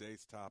it. And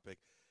today's topic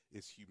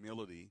is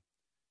humility,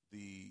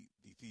 the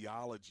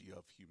theology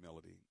of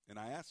humility. And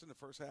I asked in the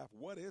first half,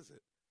 what is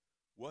it?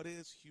 What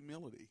is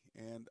humility?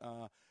 And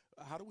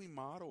how do we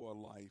model a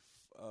life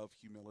of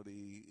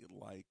humility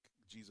like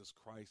Jesus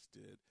Christ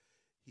did?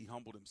 He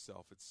humbled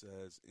himself, it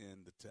says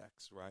in the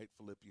text, right?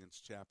 Philippians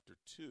chapter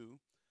 2.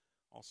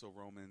 Also,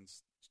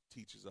 Romans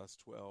teaches us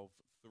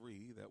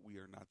 12:3 that we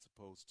are not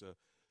supposed to,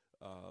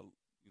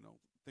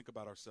 think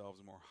about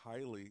ourselves more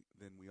highly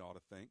than we ought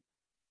to think.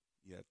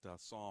 Yet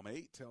Psalm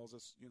 8 tells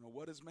us,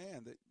 what is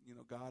man that,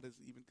 God has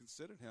even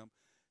considered him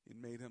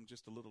and made him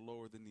just a little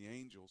lower than the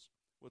angels.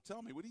 Well,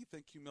 tell me, what do you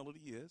think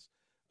humility is?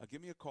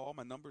 Give me a call.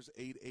 My number is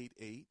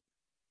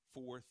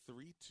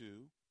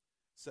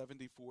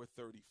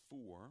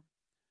 888-432-7434.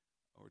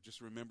 Or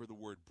just remember the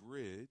word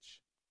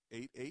bridge,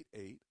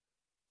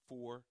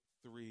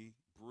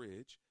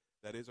 888-43-BRIDGE.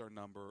 That is our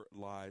number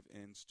live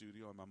in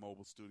studio, in my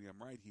mobile studio. I'm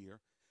right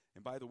here.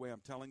 And by the way, I'm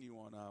telling you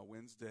on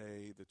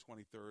Wednesday, the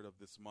 23rd of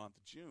this month,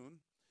 June,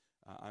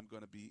 I'm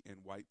going to be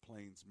in White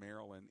Plains,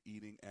 Maryland,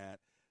 eating at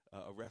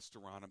a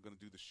restaurant. I'm going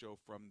to do the show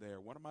from there.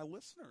 One of my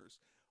listeners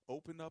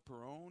opened up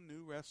her own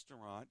new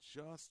restaurant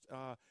just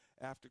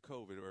after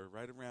COVID, or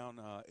right around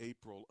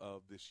April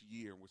of this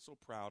year. We're so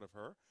proud of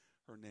her.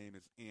 Her name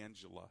is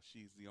Angela.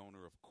 She's the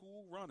owner of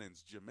Cool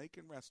Runnings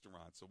Jamaican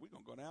Restaurant. So we're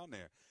going to go down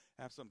there,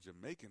 have some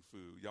Jamaican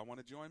food. Y'all want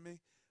to join me?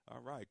 All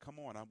right, come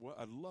on.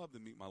 I'd love to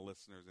meet my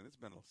listeners, and it's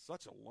been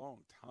such a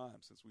long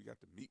time since we got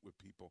to meet with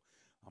people.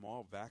 I'm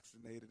all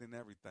vaccinated and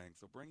everything,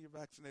 so bring your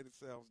vaccinated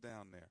selves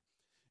down there.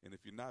 And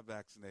if you're not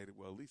vaccinated,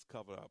 well, at least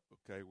cover up,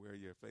 okay? Wear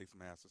your face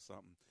mask or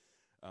something.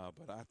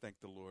 But I thank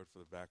the Lord for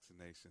the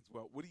vaccinations.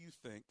 Well, what do you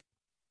think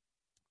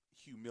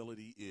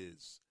humility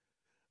is?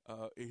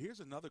 Here's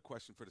another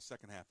question for the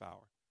second half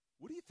hour.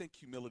 What do you think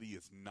humility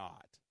is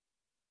not?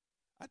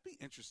 I'd be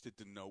interested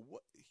to know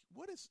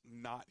what is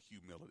not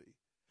humility.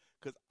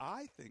 Because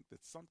I think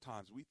that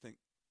sometimes we think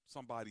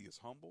somebody is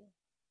humble,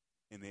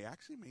 and they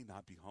actually may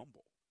not be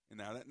humble. And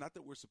now, not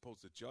that we're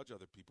supposed to judge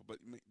other people, but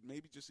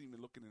maybe just even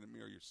looking in the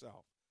mirror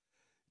yourself.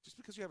 Just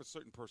because you have a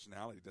certain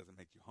personality doesn't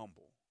make you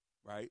humble,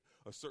 right?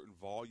 A certain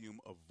volume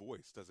of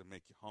voice doesn't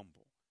make you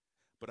humble.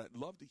 But I'd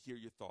love to hear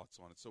your thoughts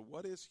on it. So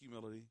what is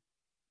humility?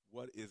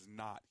 What is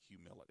not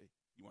humility?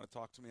 You want to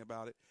talk to me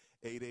about it?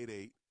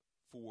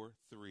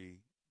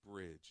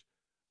 888-43-BRIDGE.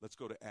 Let's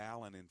go to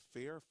Alan in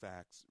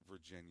Fairfax,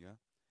 Virginia.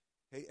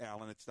 Hey,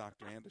 Alan, it's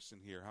Dr. Anderson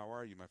here. How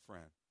are you, my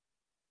friend?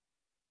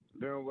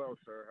 Doing well,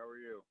 sir. How are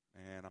you?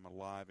 And I'm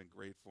alive and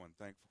grateful and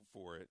thankful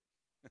for it.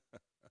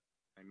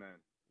 Amen.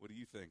 What are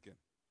you thinking?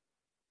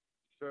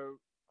 So,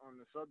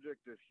 on the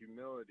subject of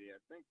humility,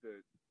 I think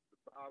the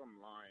bottom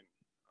line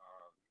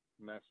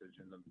message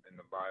in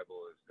the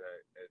Bible is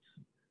that it's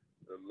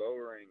the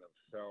lowering of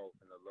self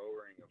and the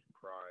lowering of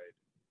pride,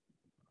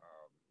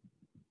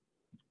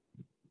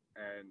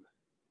 and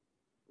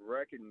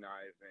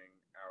recognizing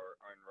our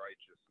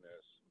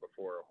unrighteousness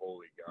before a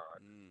holy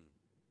God.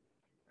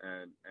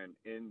 And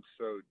in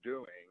so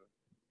doing,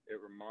 it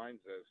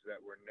reminds us that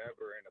we're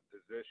never in a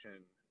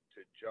position to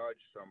judge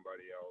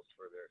somebody else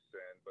for their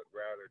sin, but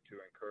rather to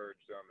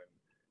encourage them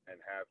and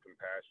have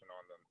compassion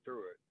on them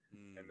through it.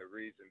 And the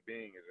reason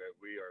being is that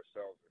we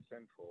ourselves are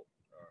sinful,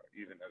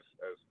 even as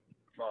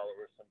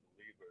followers and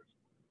believers.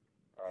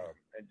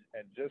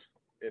 And just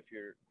if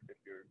your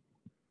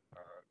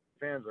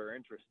fans are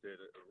interested,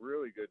 a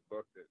really good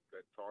book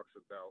that talks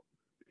about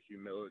the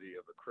humility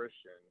of a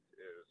Christian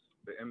is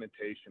The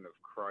Imitation of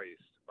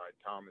Christ by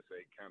Thomas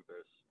A.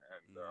 Kempis.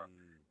 And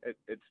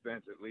it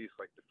spends at least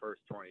like the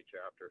first 20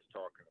 chapters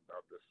talking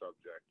about this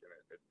subject, and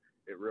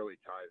it really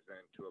ties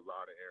into a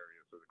lot of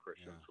areas of the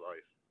Christian's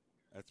life.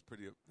 That's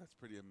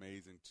pretty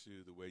amazing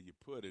too, the way you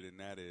put it, and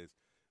that is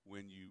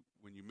when you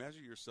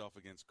measure yourself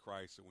against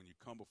Christ, or when you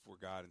come before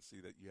God and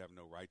see that you have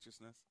no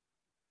righteousness,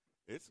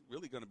 it's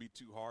really going to be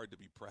too hard to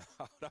be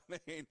proud. I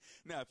mean,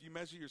 now, if you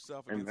measure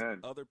yourself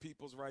against other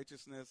people's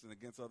righteousness and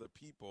against other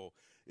people,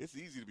 it's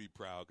easy to be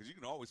proud because you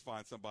can always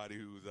find somebody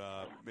who's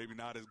maybe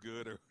not as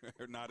good or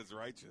not as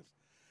righteous.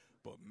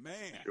 But,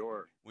 man,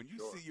 when you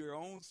see your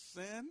own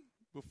sin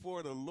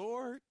before the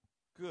Lord,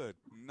 good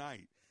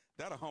night.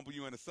 That'll humble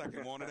you in a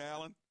second, won't it,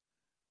 Alan?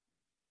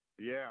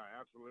 Yeah,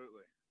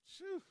 absolutely.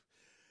 Phew.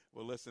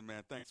 Well, listen,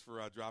 man, thanks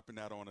for dropping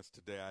that on us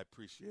today. I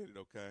appreciate it,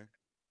 okay?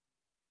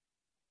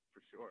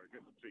 For sure.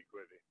 Good to speak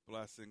with you.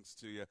 Blessings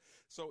to you.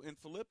 So in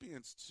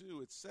Philippians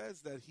 2, it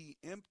says that he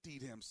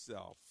emptied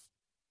himself,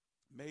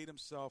 made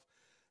himself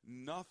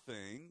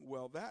nothing.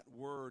 Well, that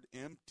word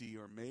empty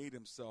or made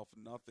himself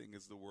nothing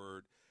is the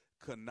word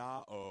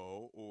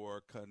kanao,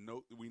 or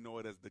we know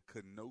it as the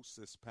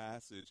kenosis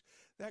passage.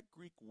 That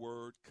Greek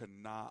word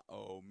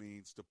kanao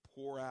means to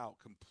pour out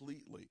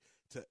completely,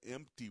 to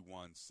empty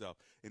oneself.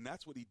 And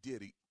that's what he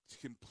did. He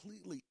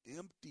completely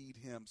emptied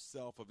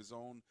himself of his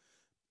own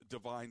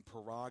divine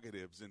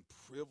prerogatives and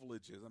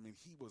privileges. I mean,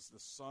 he was the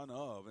son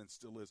of, and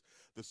still is,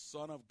 the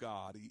Son of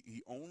God.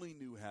 He only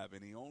knew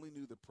heaven. He only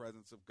knew the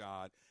presence of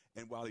God.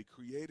 And while he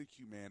created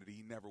humanity,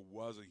 he never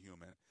was a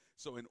human.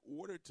 So in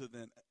order to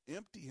then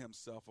empty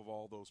himself of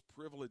all those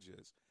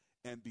privileges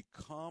and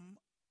become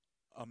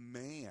a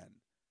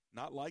man,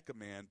 not like a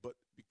man, but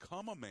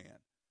become a man,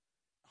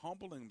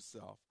 humbling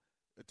himself,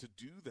 to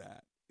do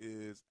that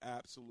is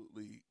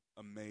absolutely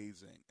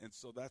amazing. And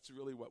so that's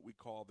really what we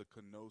call the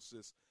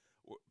kenosis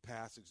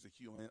passage, the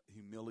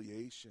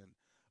humiliation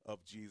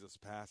of Jesus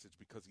passage,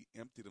 because he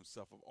emptied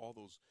himself of all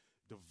those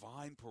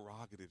divine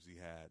prerogatives he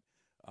had.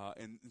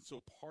 And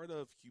so part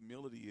of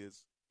humility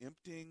is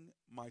emptying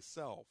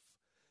myself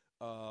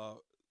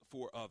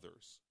for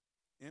others,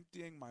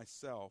 emptying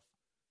myself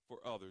for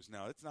others.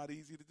 Now, it's not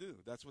easy to do.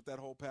 That's what that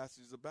whole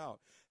passage is about.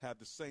 Have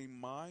the same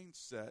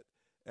mindset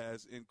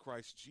as in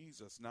Christ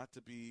Jesus, not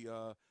to be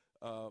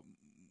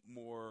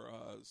more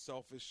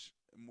selfish,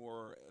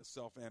 more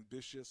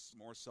self-ambitious,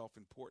 more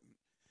self-important,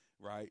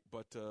 right?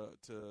 But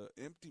to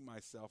empty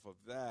myself of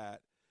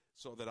that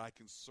so that I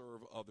can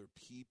serve other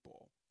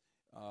people.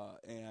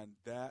 And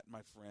that,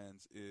 my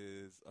friends,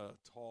 is a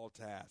tall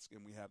task.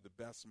 And we have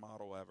the best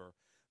model ever,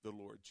 the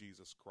Lord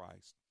Jesus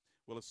Christ.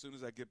 Well, as soon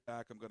as I get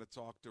back, I'm going to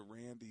talk to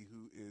Randy,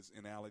 who is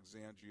in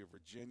Alexandria,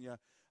 Virginia.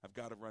 I've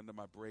got to run to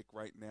my break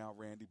right now,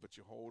 Randy, but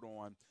you hold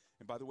on.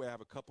 And by the way, I have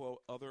a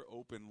couple other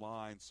open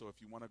lines, so if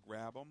you want to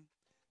grab them,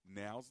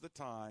 now's the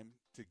time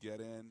to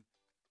get in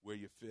where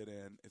you fit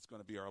in. It's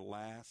going to be our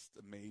last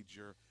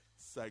major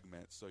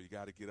segment, so you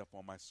got to get up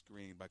on my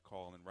screen by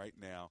calling right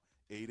now,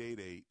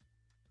 888-432-7434.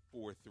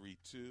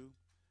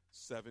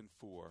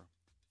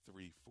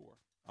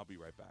 I'll be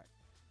right back.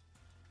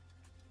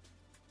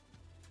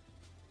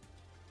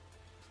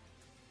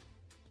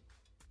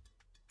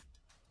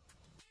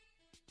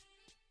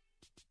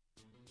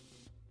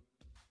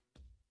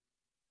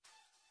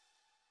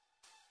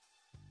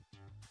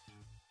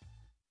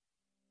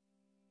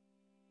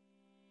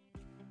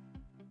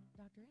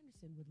 Dr.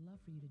 Anderson would love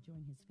for you to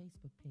join his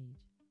Facebook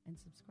page and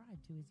subscribe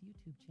to his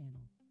YouTube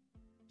channel.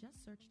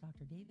 Just search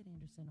Dr. David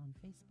Anderson on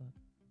Facebook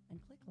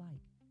and click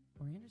like,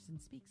 or Anderson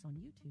Speaks on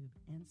YouTube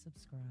and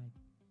subscribe.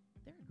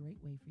 They're a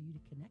great way for you to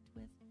connect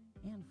with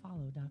and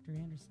follow Dr.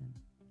 Anderson.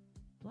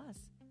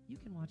 Plus, you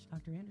can watch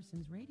Dr.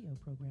 Anderson's radio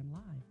program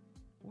live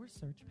or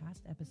search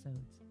past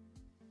episodes.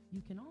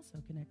 You can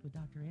also connect with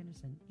Dr.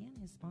 Anderson and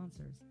his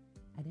sponsors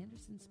at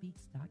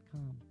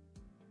AndersonSpeaks.com.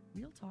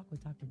 Real Talk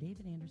with Dr.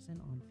 David Anderson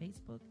on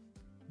Facebook,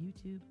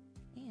 YouTube,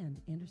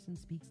 and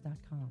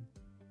AndersonSpeaks.com.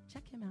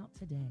 Check him out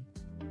today.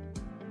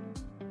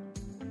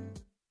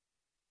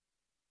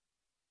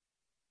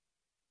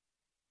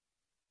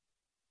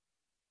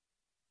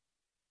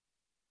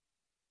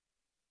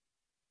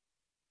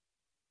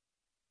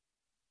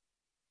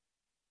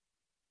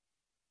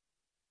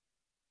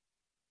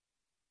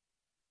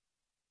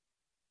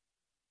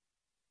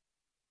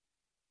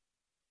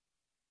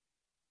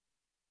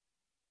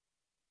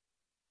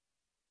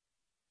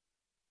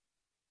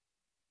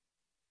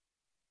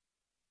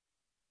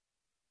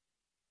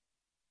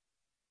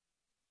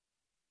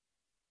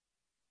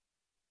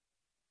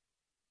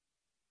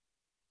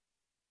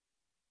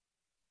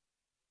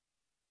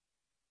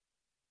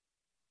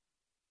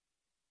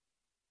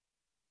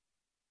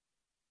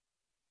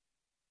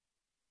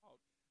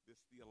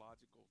 This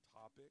theological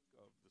topic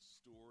of the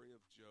story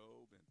of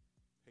Job and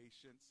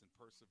patience and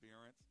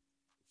perseverance.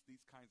 It's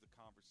these kinds of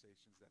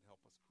conversations that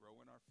help us grow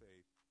in our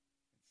faith and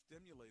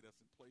stimulate us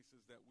in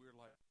places that we're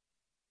like,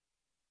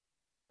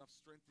 enough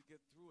strength to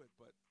get through it,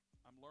 but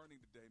I'm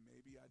learning today,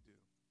 maybe I do.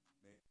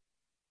 This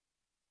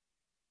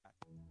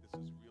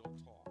is Real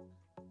Talk.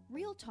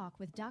 Real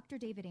Talk with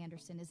Dr. David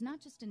Anderson is not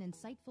just an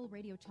insightful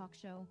radio talk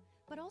show,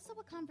 but also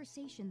a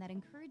conversation that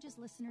encourages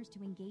listeners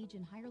to engage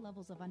in higher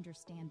levels of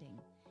understanding.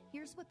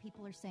 Here's what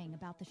people are saying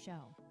about the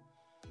show.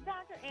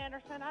 Dr.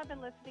 Anderson, I've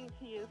been listening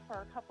to you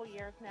for a couple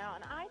years now,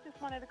 and I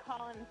just wanted to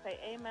call in and say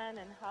amen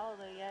and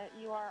hallelujah.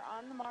 You are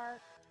on the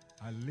mark.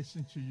 I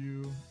listen to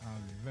you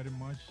very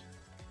much,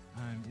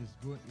 and it's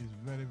good. It's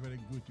very, very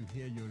good to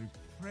hear your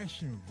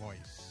refreshing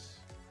voice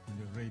in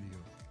the radio.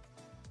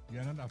 You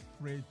are not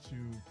afraid to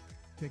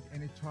take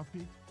any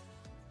topic.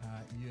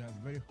 You are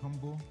very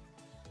humble,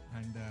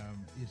 and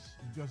you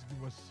just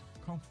give us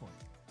comfort.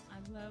 I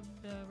love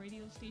the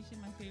radio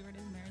station. My favorite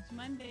is Marriage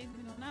Mondays.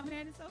 You know, not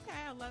married, it's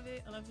okay. I love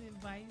it. I love the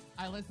advice.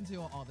 I listen to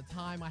it all the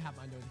time. I have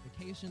my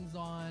notifications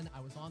on. I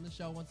was on the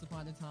show once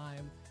upon a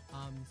time.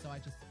 So I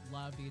just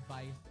love the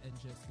advice and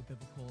just the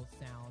biblical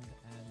sound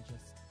and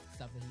just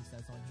stuff that he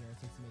says on here.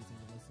 It's just amazing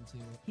to listen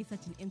to. He's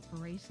such an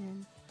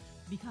inspiration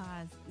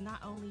because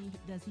not only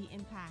does he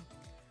impact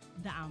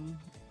the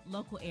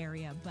local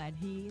area, but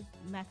his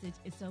message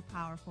is so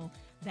powerful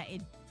that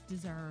it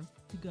deserves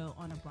to go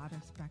on a broader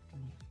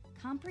spectrum.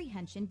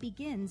 Comprehension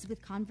begins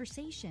with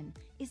conversation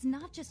is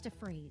not just a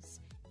phrase,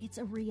 it's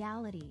a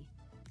reality.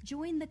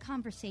 Join the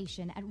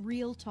conversation at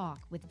Real Talk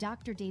with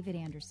Dr. David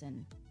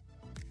Anderson.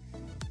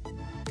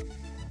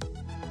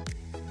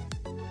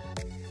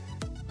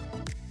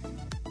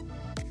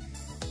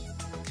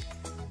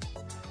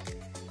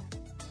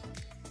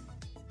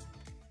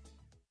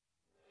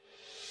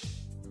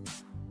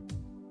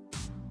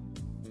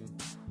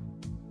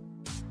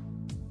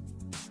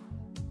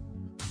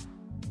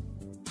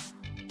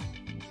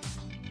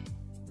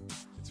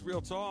 Real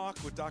Talk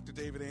with Dr.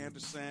 David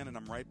Anderson, and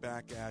I'm right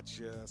back at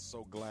you.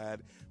 So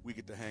glad we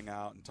get to hang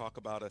out and talk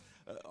about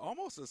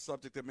almost a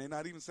subject that may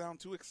not even sound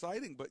too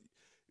exciting, but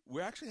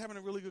we're actually having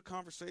a really good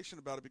conversation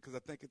about it because I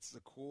think it's the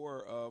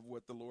core of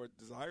what the Lord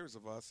desires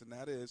of us, and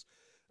that is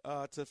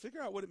to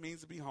figure out what it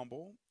means to be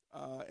humble.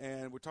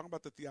 And we're talking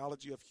about the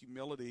theology of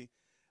humility,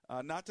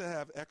 not to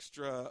have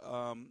extra,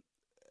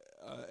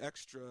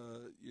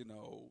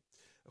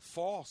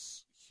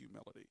 false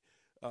humility.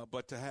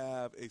 But to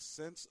have a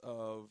sense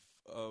of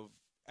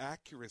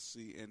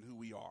accuracy in who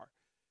we are,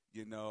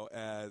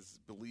 as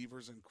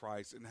believers in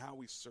Christ and how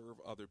we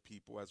serve other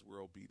people as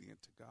we're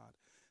obedient to God.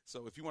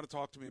 So if you want to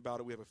talk to me about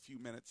it, we have a few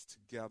minutes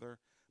together.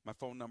 My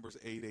phone number is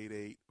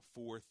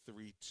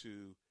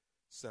 888-432-7434.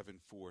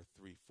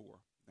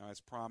 Now, as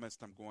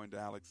promised, I'm going to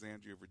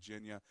Alexandria,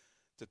 Virginia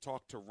to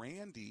talk to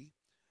Randy.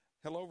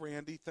 Hello,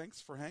 Randy. Thanks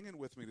for hanging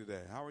with me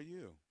today. How are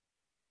you?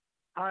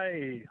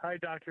 Hi,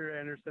 Dr.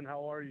 Anderson.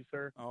 How are you,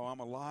 sir? Oh, I'm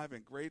alive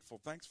and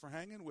grateful. Thanks for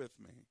hanging with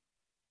me.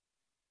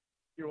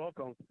 You're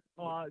welcome.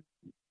 I'll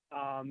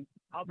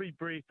be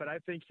brief, but I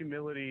think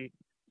humility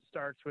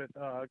starts with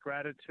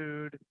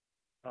gratitude,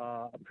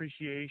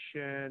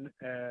 appreciation,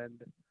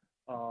 and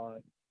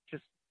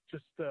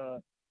just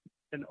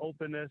an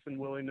openness and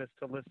willingness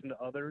to listen to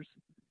others.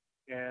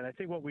 And I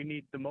think what we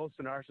need the most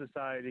in our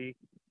society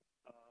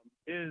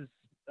is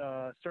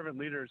servant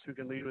leaders who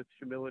can lead with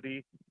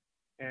humility.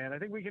 And I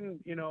think we can,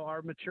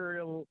 our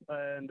material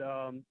and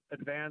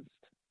advanced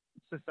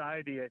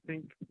society, I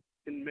think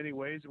in many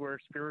ways we're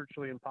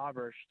spiritually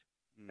impoverished.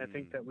 I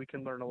think that we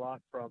can learn a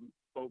lot from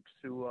folks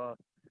who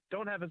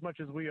don't have as much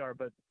as we are,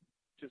 but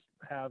just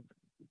have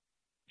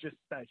just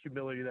that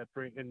humility that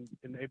bring and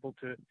able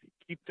to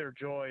keep their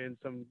joy in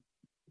some,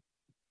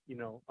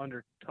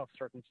 under tough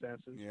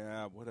circumstances.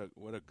 Yeah, what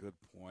a good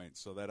point.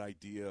 So that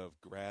idea of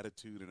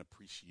gratitude and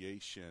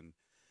appreciation,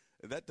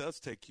 that does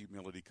take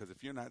humility, because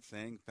if you're not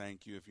saying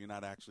thank you, if you're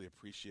not actually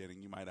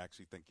appreciating, you might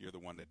actually think you're the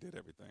one that did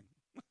everything.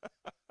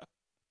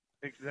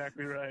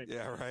 Exactly right.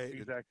 Yeah, right.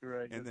 Exactly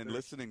right. And then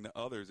listening to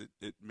others,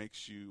 it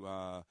makes you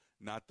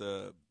not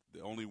the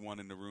only one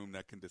in the room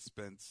that can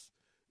dispense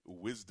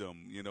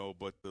wisdom,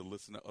 but to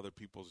listen to other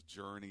people's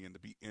journey and to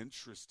be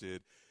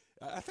interested.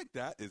 I think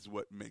that is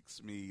what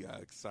makes me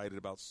excited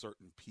about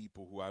certain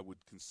people who I would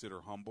consider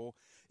humble.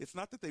 It's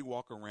not that they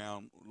walk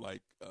around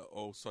like,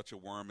 such a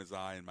worm as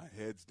I and my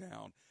head's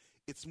down.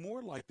 It's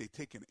more like they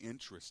take an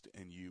interest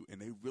in you and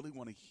they really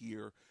want to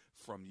hear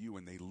from you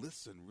and they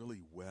listen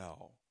really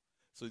well.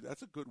 So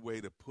that's a good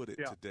way to put it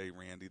today,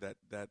 Randy,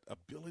 that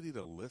ability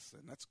to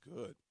listen. That's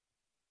good.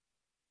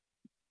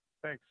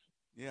 Thanks.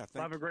 Yeah.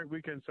 Have a great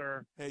weekend,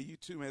 sir. Hey, you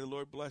too. May the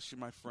Lord bless you,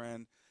 my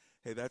friend.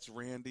 Hey, that's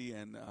Randy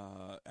in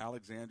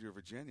Alexandria,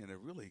 Virginia, and a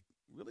really,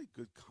 really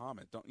good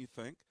comment, don't you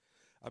think?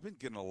 I've been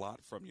getting a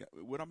lot from you.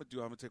 What I'm going to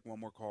do, I'm going to take one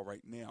more call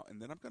right now, and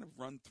then I'm going to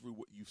run through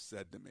what you've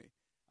said to me.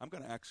 I'm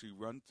going to actually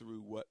run through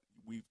what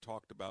we've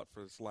talked about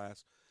for this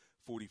last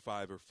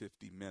 45 or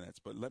 50 minutes.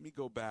 But let me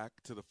go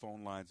back to the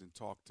phone lines and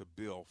talk to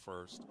Bill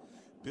first.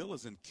 Bill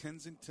is in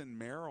Kensington,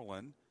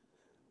 Maryland.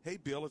 Hey,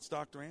 Bill, it's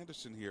Dr.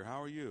 Anderson here.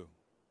 How are you?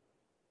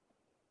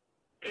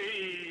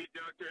 Hey,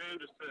 Dr.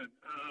 Anderson.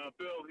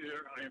 Bill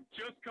here. I am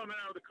just coming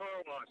out of the car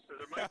wash, so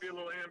there might be a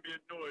little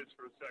ambient noise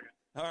for a second.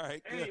 All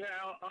right.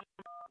 Anyhow,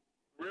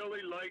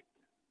 really liked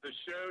the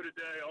show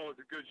today. Oh,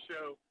 it's a good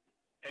show.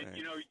 And,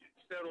 you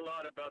said a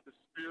lot about the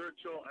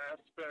spiritual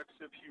aspects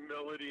of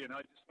humility, and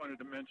I just wanted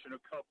to mention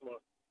a couple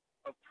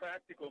of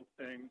practical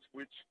things,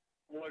 which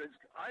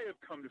I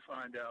have come to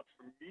find out,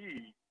 for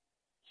me,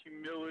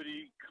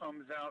 humility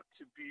comes out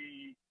to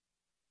be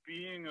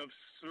being of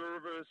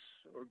service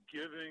or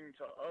giving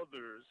to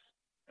others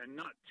and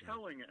not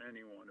telling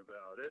anyone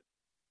about it.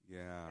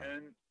 Yeah.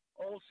 And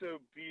also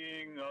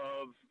being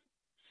of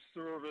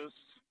service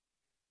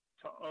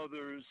to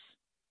others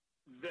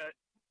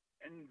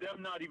and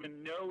them not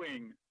even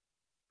knowing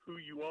who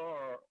you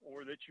are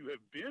or that you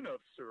have been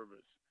of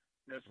service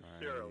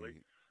necessarily.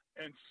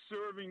 Right. And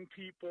serving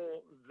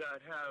people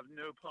that have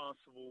no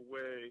possible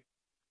way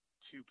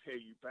to pay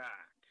you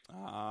back.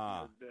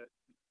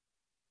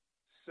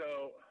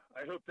 So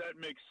I hope that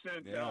makes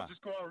sense. Yeah. I'll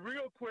just go on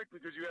real quick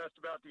because you asked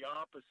about the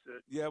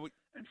opposite. Yeah.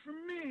 And for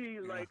me,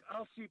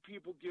 I'll see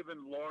people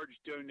giving large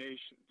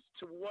donations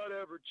to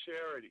whatever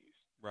charities.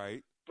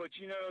 Right. But,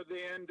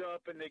 they end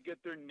up and they get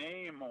their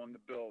name on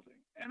the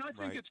building. And I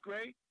think it's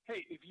great.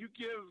 Hey, if you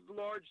give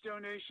large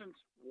donations,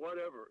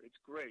 whatever, it's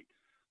great.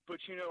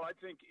 But, I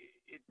think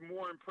it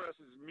more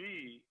impresses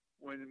me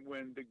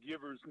when the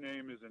giver's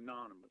name is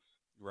anonymous.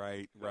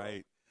 Right,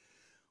 right.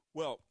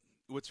 Well,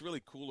 what's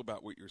really cool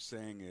about what you're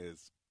saying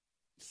is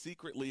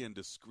secretly and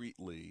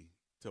discreetly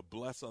to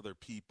bless other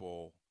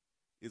people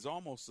is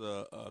almost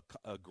a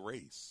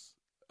grace,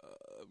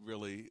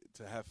 really,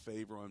 to have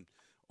favor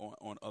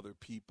on other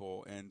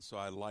people. And so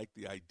I like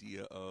the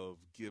idea of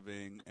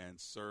giving and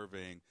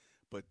serving,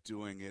 but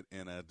doing it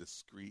in a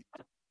discreet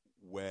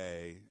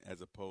way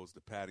as opposed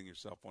to patting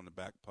yourself on the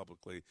back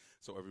publicly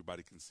so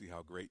everybody can see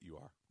how great you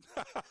are.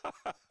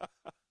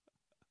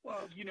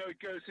 Well, it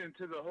goes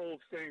into the whole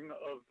thing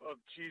of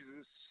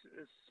Jesus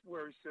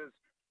where he says,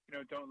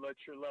 don't let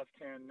your left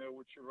hand know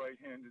what your right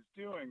hand is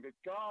doing. That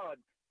God,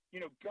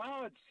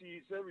 God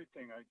sees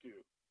everything I do.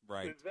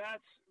 Right. So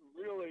that's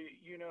really,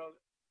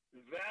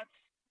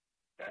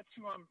 that's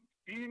who I'm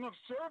being of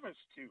service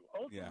to,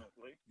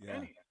 ultimately. Yeah.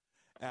 Anyhow.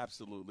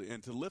 Absolutely.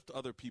 And to lift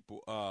other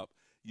people up,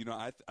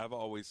 I've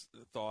always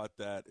thought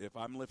that if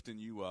I'm lifting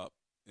you up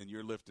and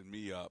you're lifting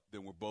me up,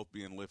 then we're both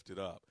being lifted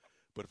up.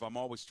 But if I'm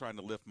always trying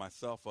to lift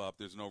myself up,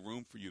 there's no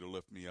room for you to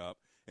lift me up.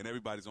 And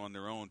everybody's on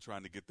their own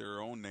trying to get their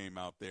own name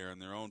out there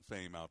and their own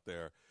fame out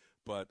there.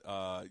 But,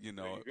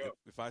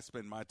 if I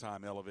spend my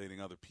time elevating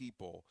other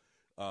people,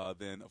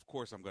 then, of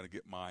course, I'm going to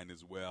get mine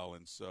as well.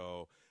 And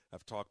so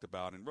I've talked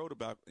about and wrote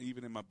about,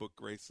 even in my book,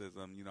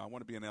 Gracism, I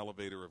want to be an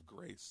elevator of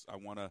grace. I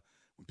want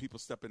when people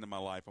step into my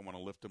life, I want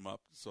to lift them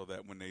up so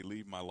that when they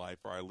leave my life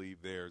or I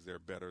leave theirs, they're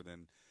better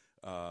than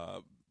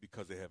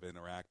because they have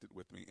interacted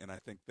with me. And I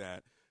think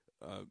that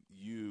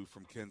you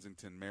from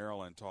Kensington,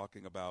 Maryland,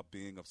 talking about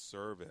being of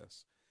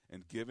service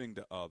and giving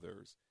to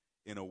others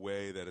in a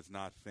way that is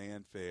not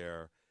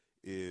fanfare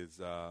is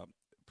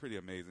pretty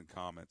amazing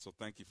comment. So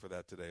thank you for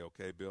that today.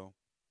 Okay, Bill?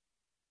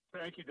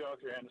 Thank you,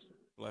 Dr. Anderson.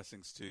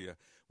 Blessings to you.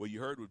 Well, you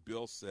heard what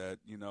Bill said.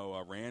 You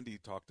know, Randy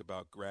talked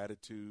about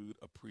gratitude,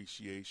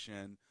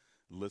 appreciation,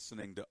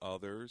 listening to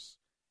others.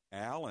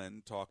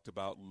 Alan talked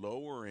about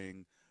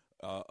lowering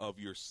of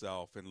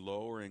yourself and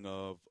lowering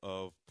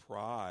of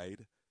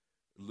pride.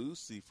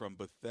 Lucy from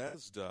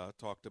Bethesda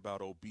talked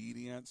about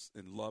obedience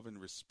and love and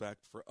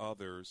respect for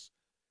others.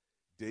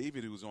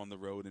 David, who was on the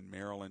road in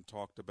Maryland,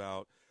 talked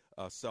about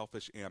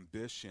selfish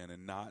ambition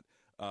and not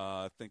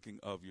thinking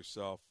of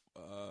yourself,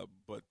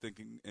 but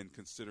thinking and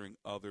considering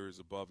others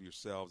above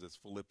yourselves, as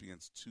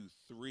Philippians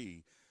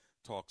 2:3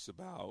 talks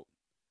about.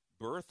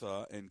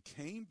 Bertha in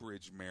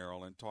Cambridge,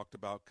 Maryland, talked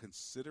about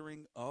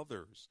considering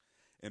others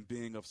and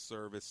being of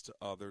service to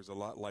others, a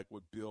lot like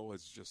what Bill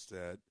has just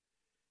said.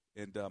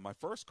 And my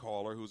first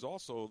caller, who's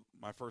also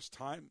a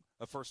first-time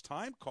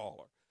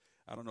caller,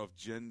 I don't know if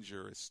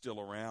Ginger is still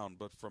around,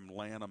 but from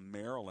Lanham,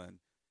 Maryland,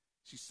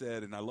 she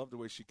said, and I love the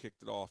way she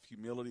kicked it off,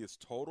 humility is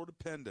total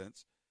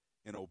dependence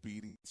and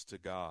obedience to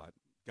God.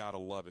 Gotta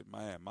love it.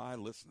 Man, my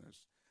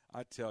listeners,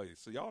 I tell you.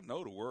 So y'all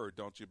know the word,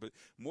 don't you? But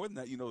more than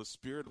that, you know the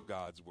spirit of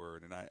God's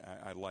word, and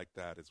I like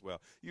that as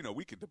well. You know,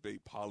 we can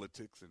debate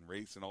politics and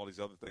race and all these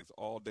other things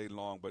all day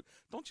long, but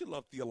don't you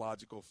love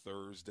Theological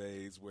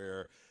Thursdays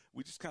where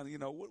we just kind of, you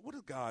know, what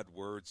does God's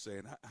word say,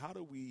 and how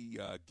do we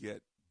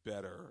get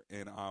better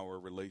in our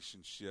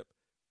relationship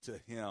to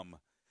him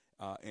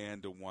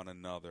and to one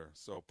another?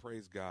 So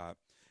praise God.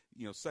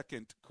 You know,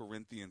 2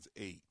 Corinthians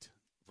 8,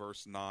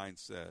 verse 9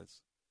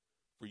 says,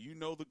 "For you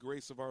know the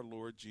grace of our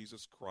Lord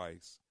Jesus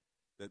Christ,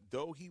 that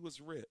though he was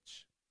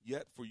rich,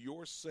 yet for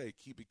your sake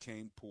he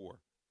became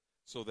poor,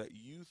 so that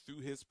you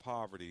through his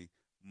poverty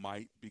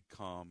might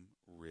become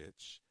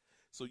rich."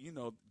 So, you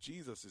know,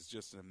 Jesus is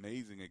just an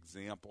amazing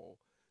example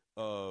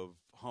of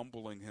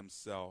humbling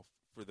himself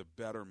for the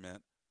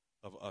betterment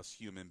of us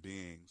human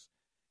beings.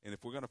 And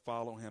if we're going to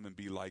follow him and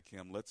be like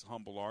him, let's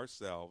humble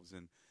ourselves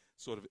and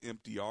sort of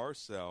empty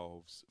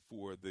ourselves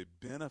for the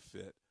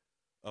benefit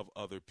of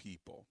other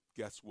people.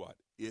 Guess what?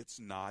 It's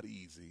not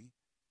easy.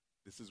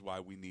 This is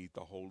why we need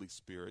the Holy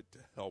Spirit to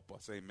help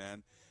us.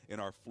 Amen. In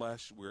our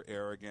flesh, we're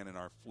arrogant. In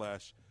our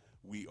flesh,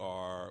 we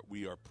are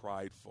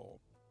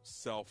prideful,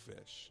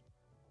 selfish.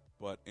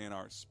 But in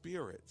our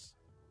spirits,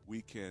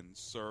 we can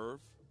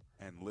serve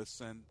and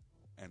listen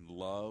and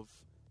love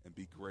and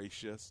be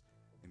gracious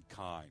and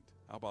kind.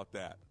 How about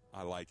that?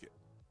 I like it.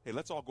 Hey,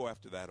 let's all go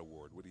after that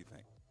award. What do you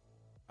think?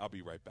 I'll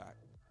be right back.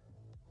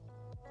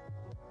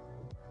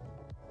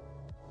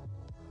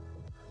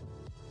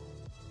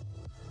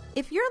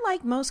 If you're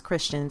like most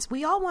Christians,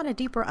 we all want a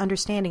deeper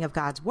understanding of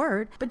God's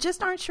Word, but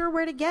just aren't sure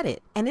where to get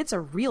it. And it's a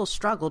real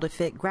struggle to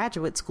fit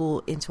graduate school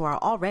into our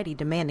already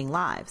demanding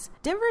lives.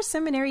 Denver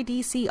Seminary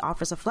DC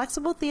offers a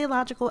flexible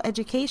theological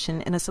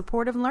education and a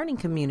supportive learning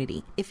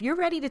community. If you're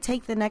ready to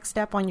take the next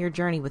step on your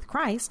journey with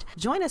Christ,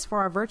 join us for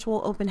our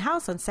virtual open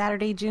house on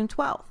Saturday, June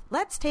 12th.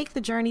 Let's take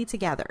the journey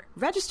together.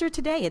 Register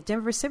today at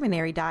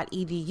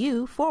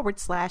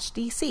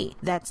denverseminary.edu/DC.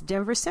 That's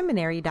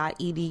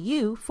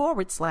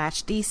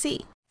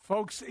denverseminary.edu/DC.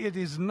 Folks, it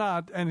is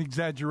not an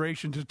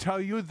exaggeration to tell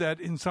you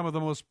that in some of the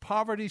most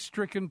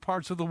poverty-stricken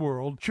parts of the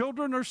world,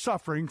 children are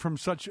suffering from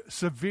such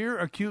severe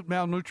acute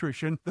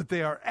malnutrition that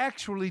they are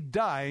actually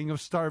dying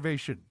of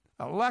starvation.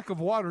 A lack of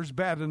water is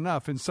bad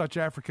enough in such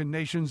African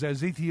nations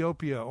as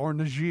Ethiopia or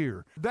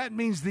Niger. That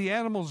means the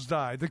animals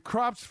die, the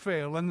crops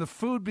fail, and the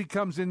food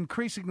becomes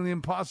increasingly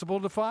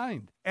impossible to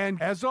find.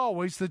 And as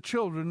always, the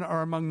children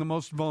are among the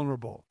most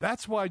vulnerable.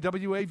 That's why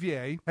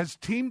WAVA has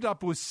teamed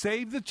up with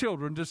Save the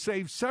Children to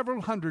save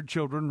several hundred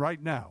children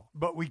right now.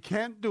 But we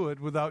can't do it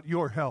without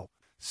your help.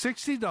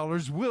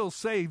 $60 will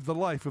save the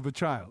life of a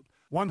child.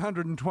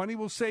 $120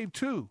 will save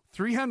 2.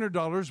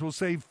 $300 will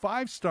save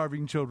 5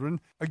 starving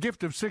children. A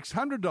gift of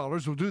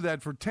 $600 will do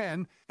that for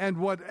 10. And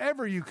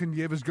whatever you can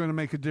give is going to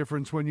make a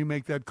difference when you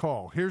make that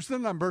call. Here's the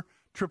number,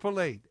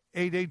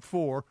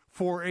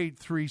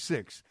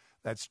 888-884-4836.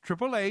 That's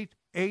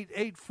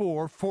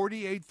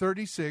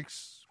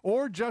 888-884-4836.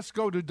 Or just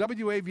go to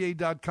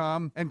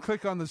WAVA.com and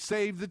click on the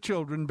Save the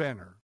Children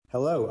banner.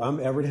 Hello, I'm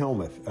Everett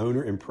Helmuth,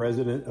 owner and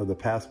president of the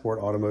Passport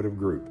Automotive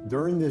Group.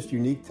 During this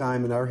unique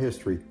time in our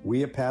history,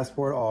 we at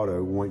Passport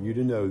Auto want you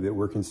to know that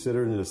we're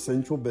considered an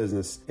essential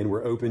business and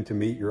we're open to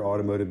meet your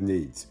automotive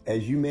needs.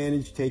 As you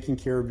manage taking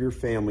care of your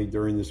family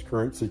during this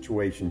current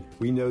situation,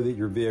 we know that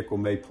your vehicle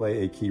may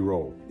play a key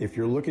role. If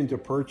you're looking to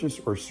purchase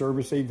or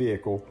service a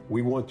vehicle,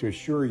 we want to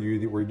assure you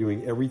that we're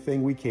doing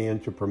everything we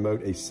can to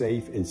promote a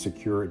safe and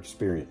secure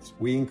experience.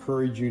 We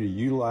encourage you to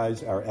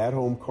utilize our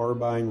at-home car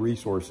buying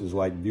resources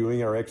like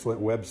viewing our excellent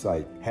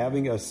website,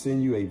 having us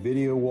send you a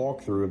video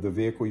walkthrough of the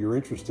vehicle you're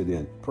interested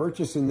in,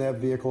 purchasing that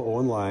vehicle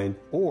online,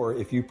 or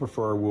if you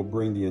prefer, we'll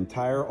bring the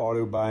entire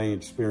auto buying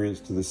experience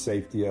to the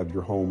safety of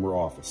your home or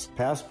office.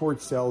 Passport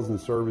sells and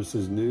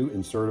services new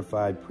and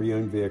certified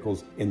pre-owned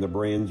vehicles in the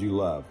brands you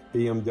love: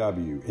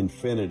 BMW,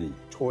 Infiniti,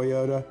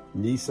 Toyota,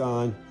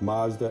 Nissan,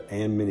 Mazda,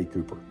 and Mini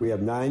Cooper. We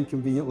have 9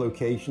 convenient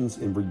locations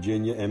in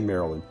Virginia and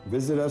Maryland.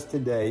 Visit us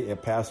today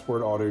at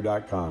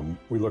PassportAuto.com.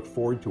 We look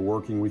forward to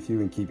working with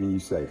you and keeping you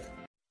safe.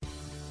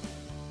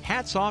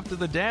 Hats off to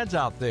the dads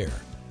out there.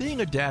 Being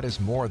a dad is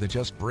more than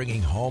just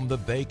bringing home the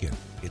bacon.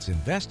 It's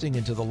investing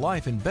into the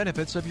life and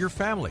benefits of your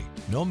family,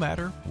 no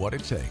matter what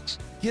it takes.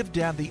 Give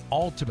Dad the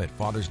ultimate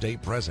Father's Day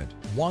present,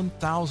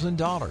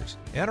 $1,000.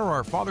 Enter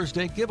our Father's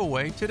Day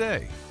giveaway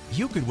today.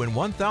 You could win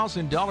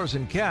 $1,000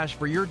 in cash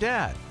for your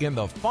dad in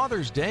the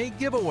Father's Day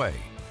giveaway.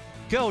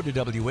 Go to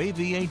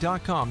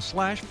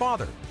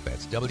WAVA.com/father.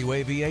 That's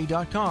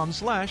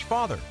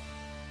WAVA.com/father.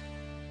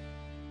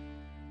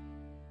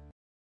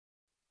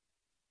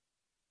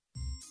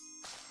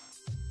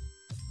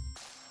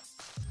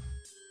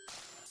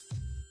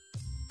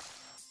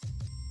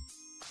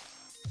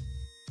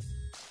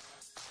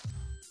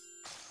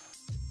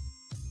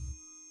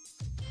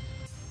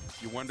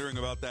 You're wondering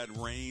about that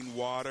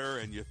rainwater,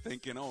 and you're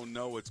thinking, "Oh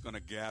no, it's going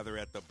to gather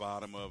at the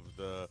bottom of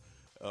the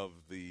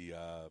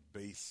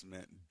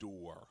basement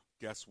door."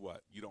 Guess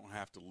what? You don't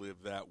have to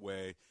live that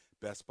way.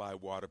 Best Buy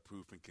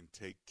Waterproofing can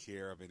take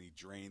care of any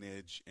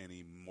drainage,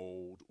 any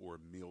mold or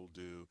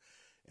mildew,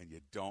 and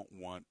you don't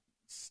want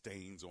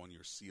stains on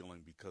your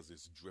ceiling because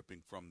it's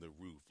dripping from the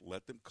roof.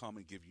 Let them come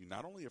and give you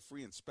not only a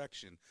free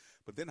inspection,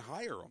 but then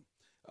hire them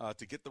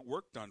to get the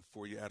work done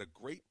for you at a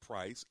great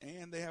price,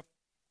 and they have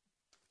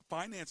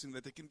financing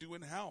that they can do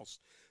in-house.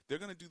 They're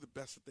going to do the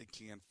best that they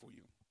can for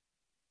you.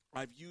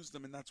 I've used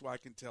them, and that's why I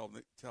can tell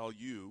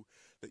you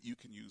that you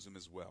can use them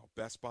as well.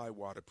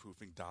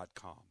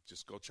 BestBuyWaterproofing.com.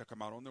 Just go check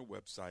them out on their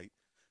website,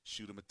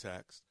 shoot them a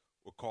text,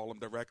 or call them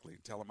directly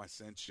and tell them I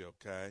sent you,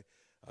 okay?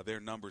 Their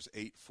number's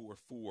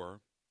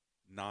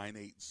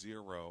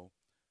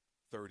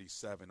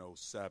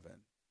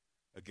 844-980-3707.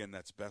 Again,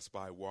 that's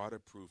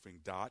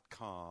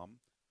BestBuyWaterproofing.com,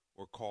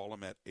 or call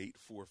them at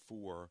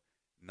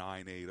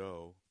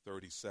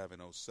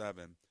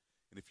 844-980-3707. And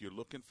if you're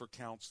looking for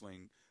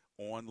counseling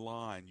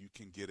online, you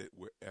can get it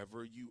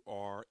wherever you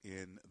are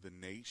in the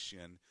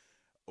nation.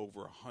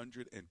 Over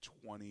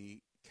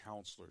 120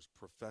 counselors,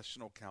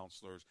 professional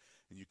counselors,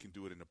 and you can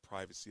do it in the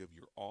privacy of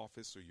your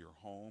office or your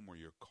home or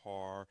your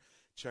car.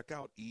 Check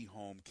out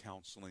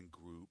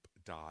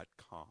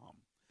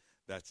eHomeCounselingGroup.com.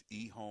 That's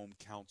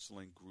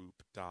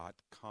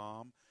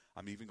eHomeCounselingGroup.com.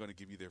 I'm even going to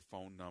give you their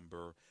phone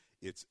number.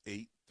 It's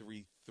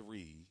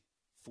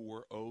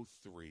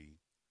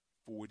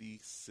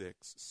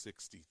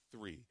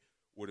 833-403-4663.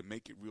 Or to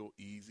make it real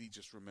easy,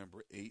 just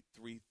remember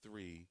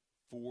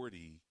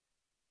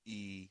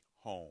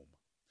 833-40-E-HOME.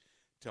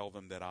 Tell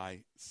them that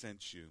I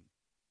sent you.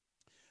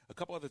 A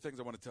couple other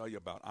things I want to tell you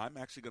about. I'm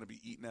actually going to be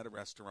eating at a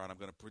restaurant. I'm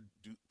going to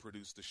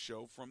produce the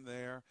show from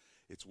there.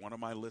 It's one of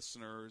my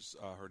listeners.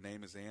 Her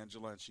name is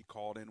Angela, and she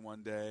called in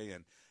one day,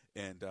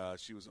 and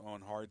she was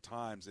on hard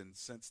times. And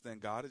since then,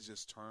 God has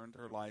just turned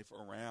her life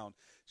around.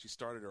 She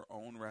started her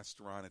own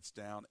restaurant. It's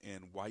down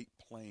in White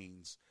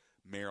Plains,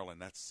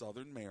 Maryland. That's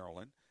southern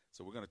Maryland.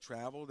 So we're going to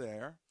travel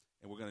there,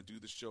 and we're going to do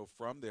the show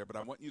from there. But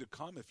I want you to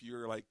come if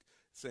you're like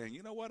saying,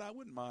 you know what, I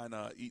wouldn't mind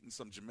eating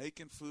some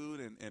Jamaican food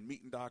and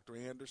meeting Dr.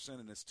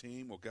 Anderson and his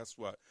team. Well, guess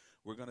what?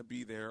 We're going to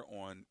be there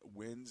on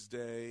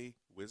Wednesday,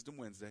 Wisdom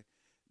Wednesday,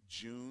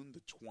 June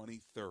the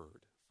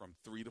 23rd from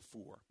 3 to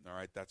 4. All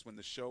right, that's when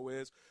the show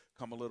is.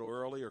 Come a little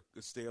early or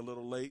stay a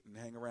little late and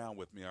hang around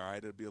with me. All right,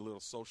 it'll be a little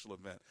social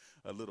event,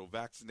 a little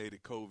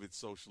vaccinated COVID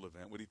social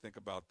event. What do you think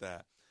about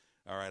that?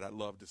 All right, I'd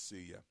love to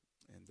see you.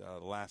 And the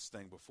last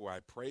thing before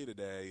I pray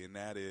today, and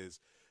that is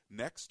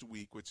next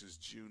week, which is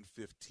June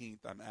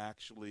 15th, I'm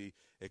actually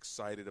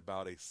excited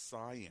about a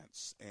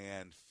science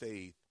and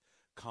faith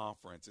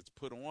conference. It's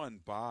put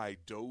on by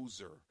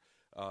Dozer,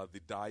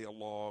 the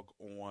Dialogue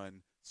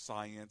on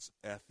Science,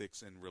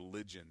 Ethics, and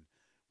Religion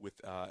with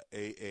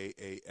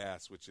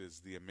AAAS, which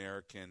is the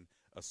American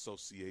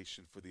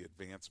Association for the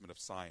Advancement of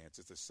Science.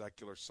 It's a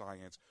secular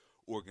science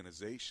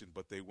organization,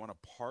 but they want to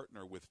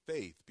partner with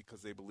faith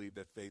because they believe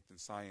that faith and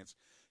science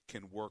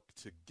can work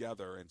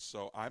together. And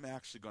so I'm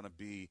actually going to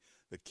be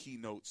the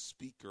keynote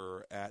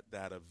speaker at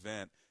that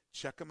event.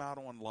 Check them out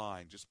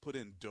online. Just put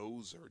in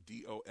Dozer,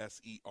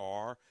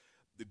 D-O-S-E-R,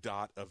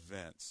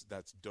 .events.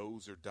 That's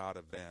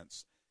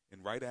Dozer.events.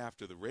 And right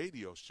after the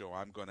radio show,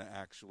 I'm going to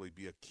actually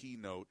be a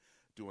keynote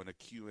doing a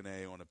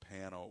Q&A on a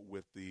panel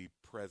with the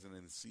president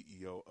and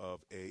CEO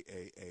of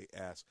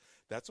AAAS.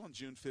 That's on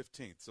June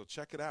 15th, so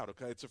check it out,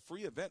 okay? It's a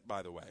free event,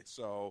 by the way.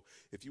 So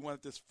if you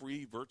want this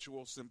free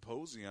virtual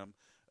symposium,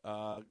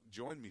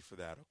 join me for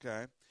that,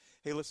 okay?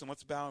 Hey, listen,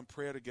 let's bow in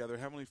prayer together.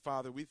 Heavenly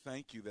Father, we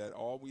thank you that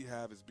all we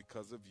have is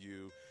because of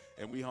you,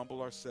 and we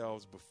humble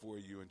ourselves before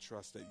you and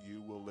trust that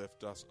you will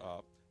lift us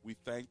up. We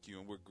thank you,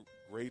 and we're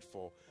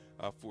grateful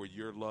for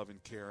your love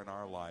and care in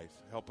our life.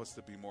 Help us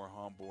to be more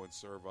humble and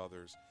serve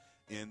others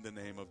in the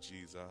name of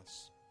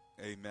Jesus.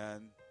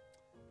 Amen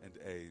and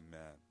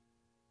amen.